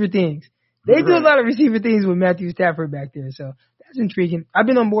receiver things. They do a lot of receiver things with Matthew Stafford back there. So that's intriguing. I've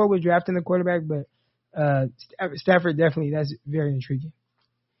been on board with drafting the quarterback, but Stafford definitely, that's very intriguing.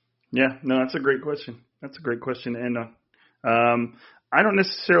 Yeah, no, that's a great question. And I don't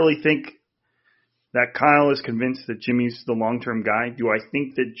necessarily think that Kyle is convinced that Jimmy's the long-term guy. Do I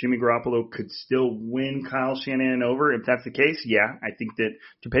think that Jimmy Garoppolo could still win Kyle Shanahan over? If that's the case, yeah. I think that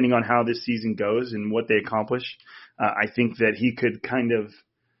depending on how this season goes and what they accomplish, I think that he could kind of,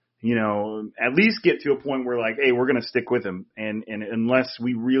 at least get to a point where like, hey, we're going to stick with him. And unless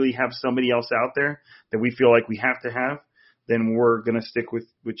we really have somebody else out there that we feel like we have to have, then we're going to stick with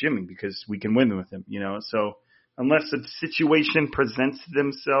Jimmy because we can win with him, So unless a situation presents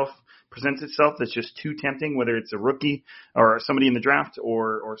itself that's just too tempting, whether it's a rookie or somebody in the draft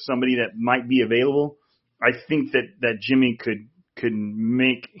or somebody that might be available, I think that Jimmy could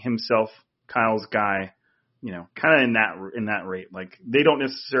make himself Kyle's guy, kind of in that rate. Like, they don't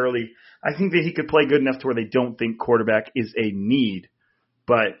necessarily – I think that he could play good enough to where they don't think quarterback is a need.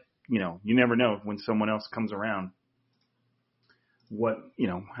 But, you never know when someone else comes around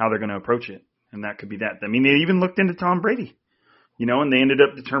how they're going to approach it. And that could be that. I mean, they even looked into Tom Brady, and they ended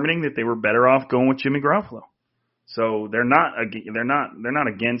up determining that they were better off going with Jimmy Garoppolo. So they're not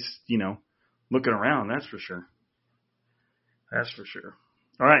against, looking around. That's for sure.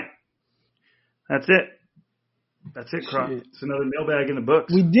 All right. That's it, Croc. It's another mailbag in the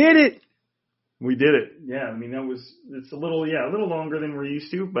books. We did it. Yeah. It's a little longer than we're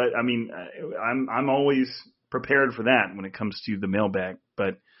used to, but I'm always prepared for that when it comes to the mailbag.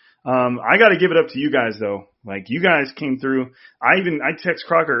 But I got to give it up to you guys, though. Like, you guys came through. I texted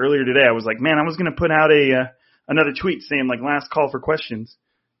Crocker earlier today. I was like, man, I was going to put out another tweet saying, like, last call for questions.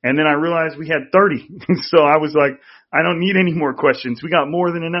 And then I realized we had 30. So I was like, I don't need any more questions. We got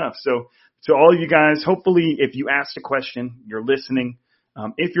more than enough. So to all of you guys, hopefully if you asked a question, you're listening.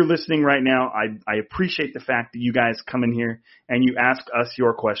 If you're listening right now, I appreciate the fact that you guys come in here and you ask us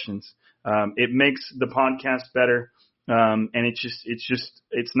your questions. It makes the podcast better. And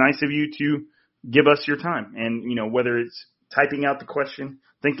it's nice of you to give us your time. And, whether it's typing out the question,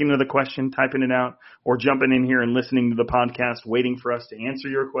 thinking of the question, typing it out, or jumping in here and listening to the podcast, waiting for us to answer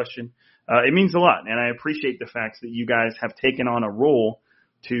your question, it means a lot. And I appreciate the fact that you guys have taken on a role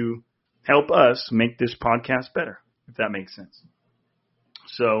to help us make this podcast better, if that makes sense.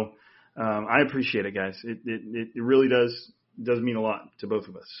 So I appreciate it, guys. It really does mean a lot to both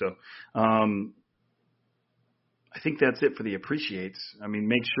of us. So I think that's it for the appreciates.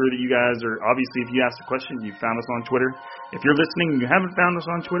 Make sure that you guys are, obviously, if you asked a question, you found us on Twitter. If you're listening and you haven't found us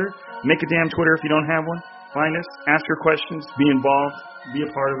on Twitter, make a damn Twitter if you don't have one. Find us, ask your questions, be involved, be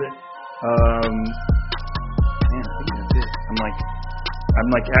a part of it. Man, I think that's it. I'm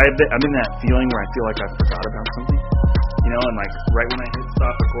in that feeling where I feel like I forgot about something. You know, and like right when I hit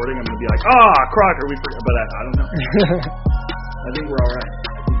stop recording, I'm gonna be like, Crocker, we forgot. But I don't know. I think we're all right.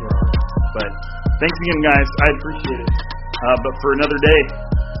 But thanks again, guys. I appreciate it. But for another day,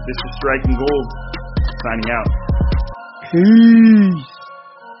 this is Striking Gold signing out. Peace.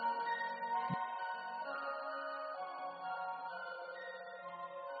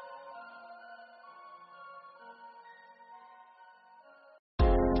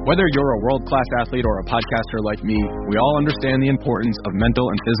 Whether you're a world-class athlete or a podcaster like me, we all understand the importance of mental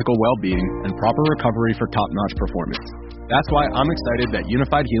and physical well-being and proper recovery for top-notch performance. That's why I'm excited that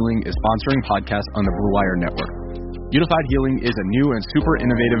Unified Healing is sponsoring podcasts on the Blue Wire Network. Unified Healing is a new and super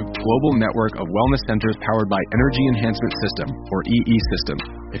innovative global network of wellness centers powered by Energy Enhancement System, or EE System.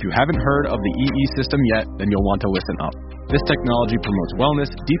 If you haven't heard of the EE System yet, then you'll want to listen up. This technology promotes wellness,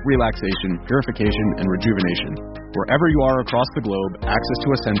 deep relaxation, purification, and rejuvenation. Wherever you are across the globe, access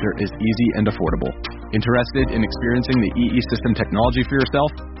to a center is easy and affordable. Interested in experiencing the EE System technology for yourself?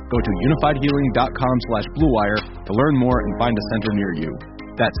 Go to unifiedhealing.com/bluewire to learn more and find a center near you.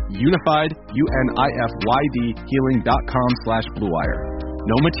 That's unified, UNIFYD, healing.com/bluewire.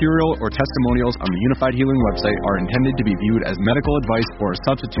 No material or testimonials on the Unified Healing website are intended to be viewed as medical advice or a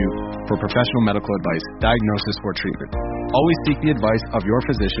substitute for professional medical advice, diagnosis, or treatment. Always seek the advice of your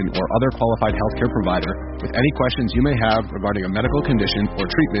physician or other qualified healthcare provider with any questions you may have regarding a medical condition or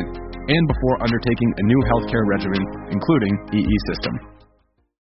treatment and before undertaking a new healthcare regimen, including EE System.